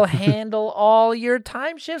 It'll handle all your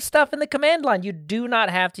TimeShift stuff in the command line. You do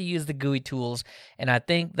not have to use the GUI tools, and I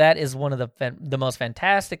think that is one of the most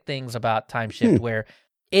fantastic things about TimeShift, where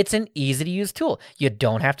it's an easy-to-use tool. You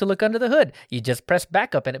don't have to look under the hood. You just press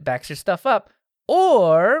backup, and it backs your stuff up.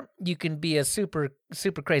 Or you can be a super,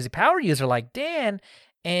 super crazy power user like Dan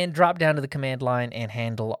and drop down to the command line and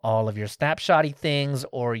handle all of your snapshotty things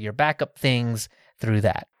or your backup things through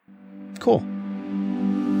that. Cool.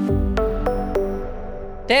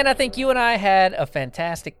 Dan, I think you and I had a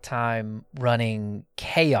fantastic time running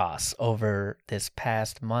Chaos over this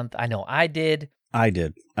past month. I know I did. I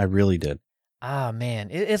really did. Ah, man.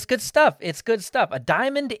 It's good stuff. It's good stuff. A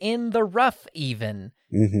diamond in the rough, even.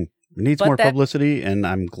 Mm-hmm. It needs more publicity, and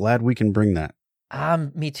I'm glad we can bring that.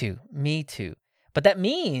 Me too. But that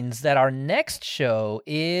means that our next show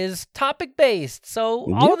is topic-based.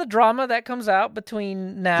 So all of the drama that comes out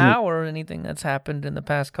between now or anything that's happened in the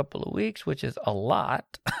past couple of weeks, which is a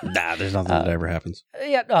lot. Nah, there's nothing that ever happens.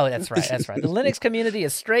 Yeah, that's right. The Linux community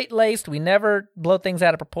is straight-laced. We never blow things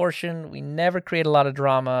out of proportion. We never create a lot of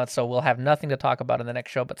drama, so we'll have nothing to talk about in the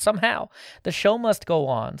next show. But somehow, the show must go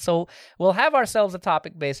on. So we'll have ourselves a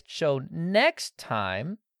topic-based show next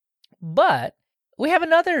time, but we have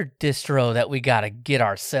another distro that we got to get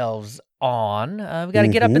ourselves on. We got to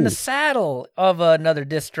get up in the saddle of another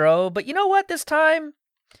distro. But you know what? This time,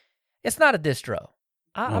 it's not a distro.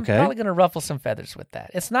 I'm probably going to ruffle some feathers with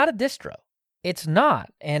that. It's not a distro. It's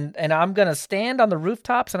not. And I'm going to stand on the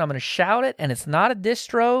rooftops and I'm going to shout it, and it's not a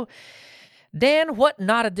distro. Dan, what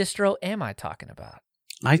not a distro am I talking about?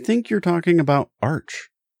 I think you're talking about Arch.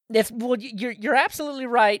 You're absolutely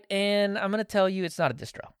right, and I'm going to tell you it's not a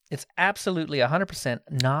distro. It's absolutely 100%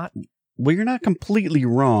 not. Well, you're not completely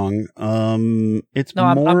wrong. It's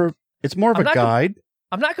more of a guide.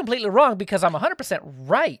 I'm not completely wrong because I'm 100%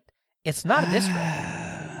 right. It's not a distro.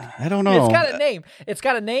 I don't know. It's got a name. It's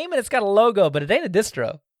got a name and it's got a logo, but it ain't a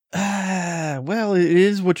distro. Well, it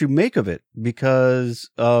is what you make of it because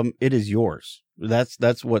it is yours.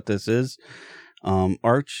 That's what this is.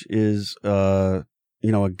 Arch is a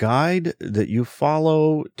guide that you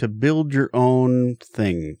follow to build your own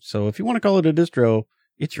thing. So if you want to call it a distro,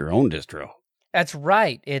 it's your own distro. That's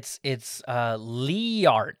right. It's Lee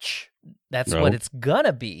Arch. That's what it's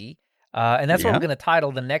gonna be. And that's what Yeah. we're going to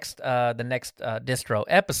title the next distro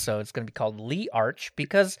episode. It's going to be called Lee Arch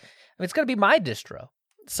because it's going to be my distro.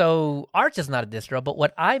 So Arch is not a distro, but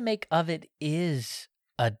what I make of it is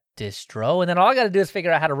a distro. And then all I got to do is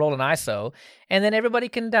figure out how to roll an ISO, and then everybody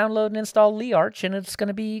can download and install Lee Arch, and it's going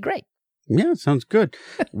to be great. Yeah, sounds good.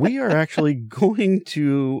 We are actually going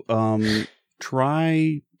to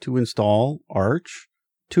try to install Arch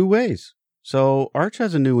 2 ways. So Arch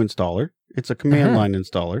has a new installer. It's a command line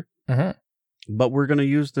installer. But we're going to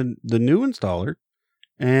use the new installer,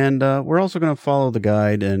 and we're also going to follow the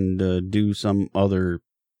guide and do some other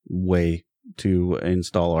way to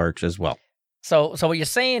install Arch as well. So what you're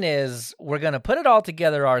saying is we're going to put it all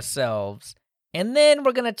together ourselves, and then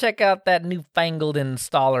we're going to check out that newfangled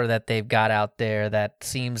installer that they've got out there that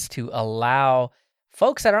seems to allow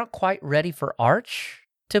folks that aren't quite ready for Arch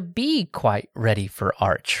to be quite ready for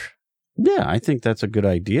Arch. Yeah, I think that's a good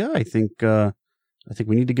idea. I think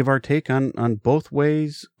we need to give our take on both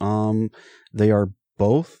ways. They are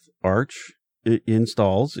both Arch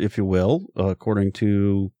installs, if you will, according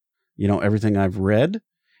to, everything I've read.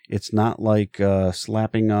 It's not like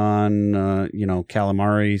slapping on,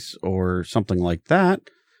 Calamares or something like that,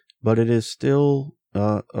 but it is still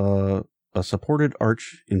a supported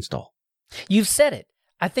Arch install. You've said it.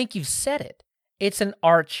 I think you've said it. It's an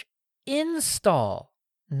Arch install,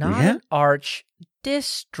 not an Arch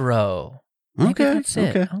distro. Maybe that's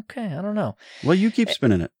it. Okay, I don't know. Well, you keep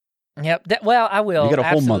spinning it. Yep. I will. You got a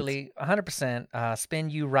whole absolutely, 100%. Spin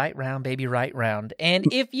you right round, baby, right round.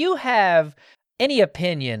 And if you have any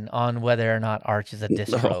opinion on whether or not Arch is a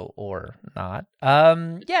distro or not,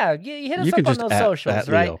 you hit us up on those socials,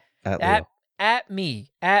 right? Leo. At Leo.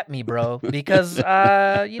 At me, bro, because it's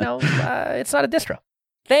not a distro.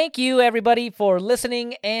 Thank you, everybody, for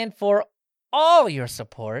listening and for all your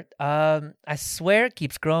support. I swear it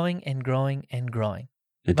keeps growing and growing and growing.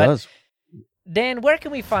 It does. Dan, where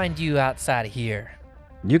can we find you outside of here?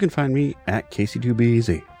 You can find me at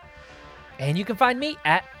Casey2BZ. And you can find me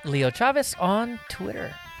at Leo Chavez on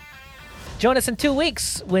Twitter. Join us in 2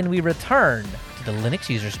 weeks when we return to the Linux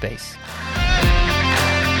user space.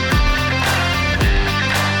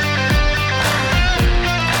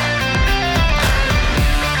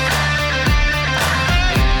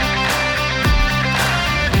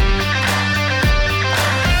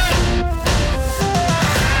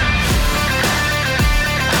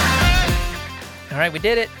 All right, we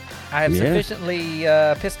did it. I have sufficiently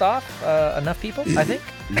pissed off enough people, I think.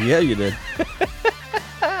 Yeah, you did.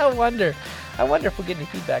 I wonder if we'll get any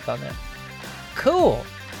feedback on that. Cool.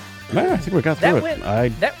 Man, I think we got through it.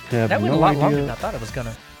 That went a lot longer than I thought it was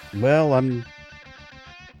gonna. Well, I'm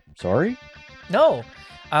sorry. No,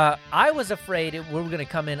 I was afraid we were gonna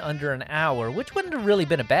come in under an hour, which wouldn't have really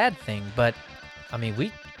been a bad thing. But I mean,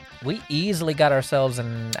 we easily got ourselves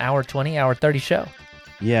an hour 20, hour 30 show.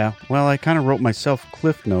 Yeah, well, I kind of wrote myself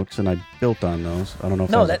cliff notes, and I built on those. I don't know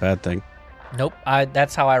if that's a bad thing. Nope,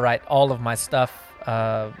 that's how I write all of my stuff,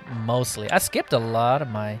 mostly. I skipped a lot of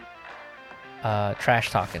my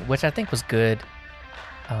trash talking, which I think was good.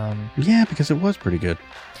 Yeah, because it was pretty good.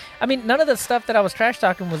 I mean, none of the stuff that I was trash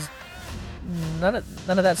talking was... None of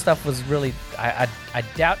that stuff was really... I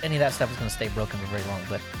doubt any of that stuff was going to stay broken for very long,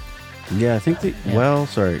 but... Yeah, I think Well,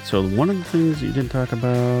 sorry. So one of the things you didn't talk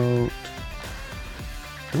about...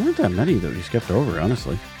 There weren't that many that you skipped over,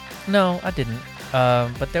 honestly. No, I didn't.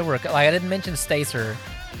 But there were... I didn't mention Stacer.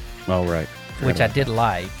 Oh, right. Which I did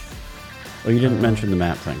like. Oh, you didn't mention the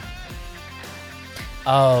map thing.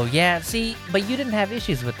 Oh, yeah. See, but you didn't have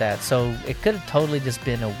issues with that. So it could have totally just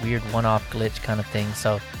been a weird one-off glitch kind of thing.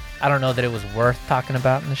 So I don't know that it was worth talking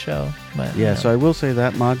about in the show. But yeah, so I will say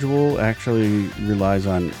that module actually relies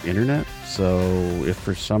on internet. So if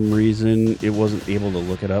for some reason it wasn't able to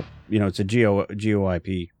look it up, it's a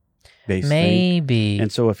GeoIP based maybe thing. And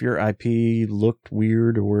so if your IP looked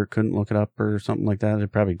weird or couldn't look it up or something like that, it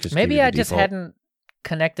probably just maybe I just hadn't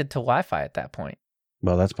connected to Wi-Fi at that point.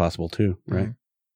 Well, that's possible too, right?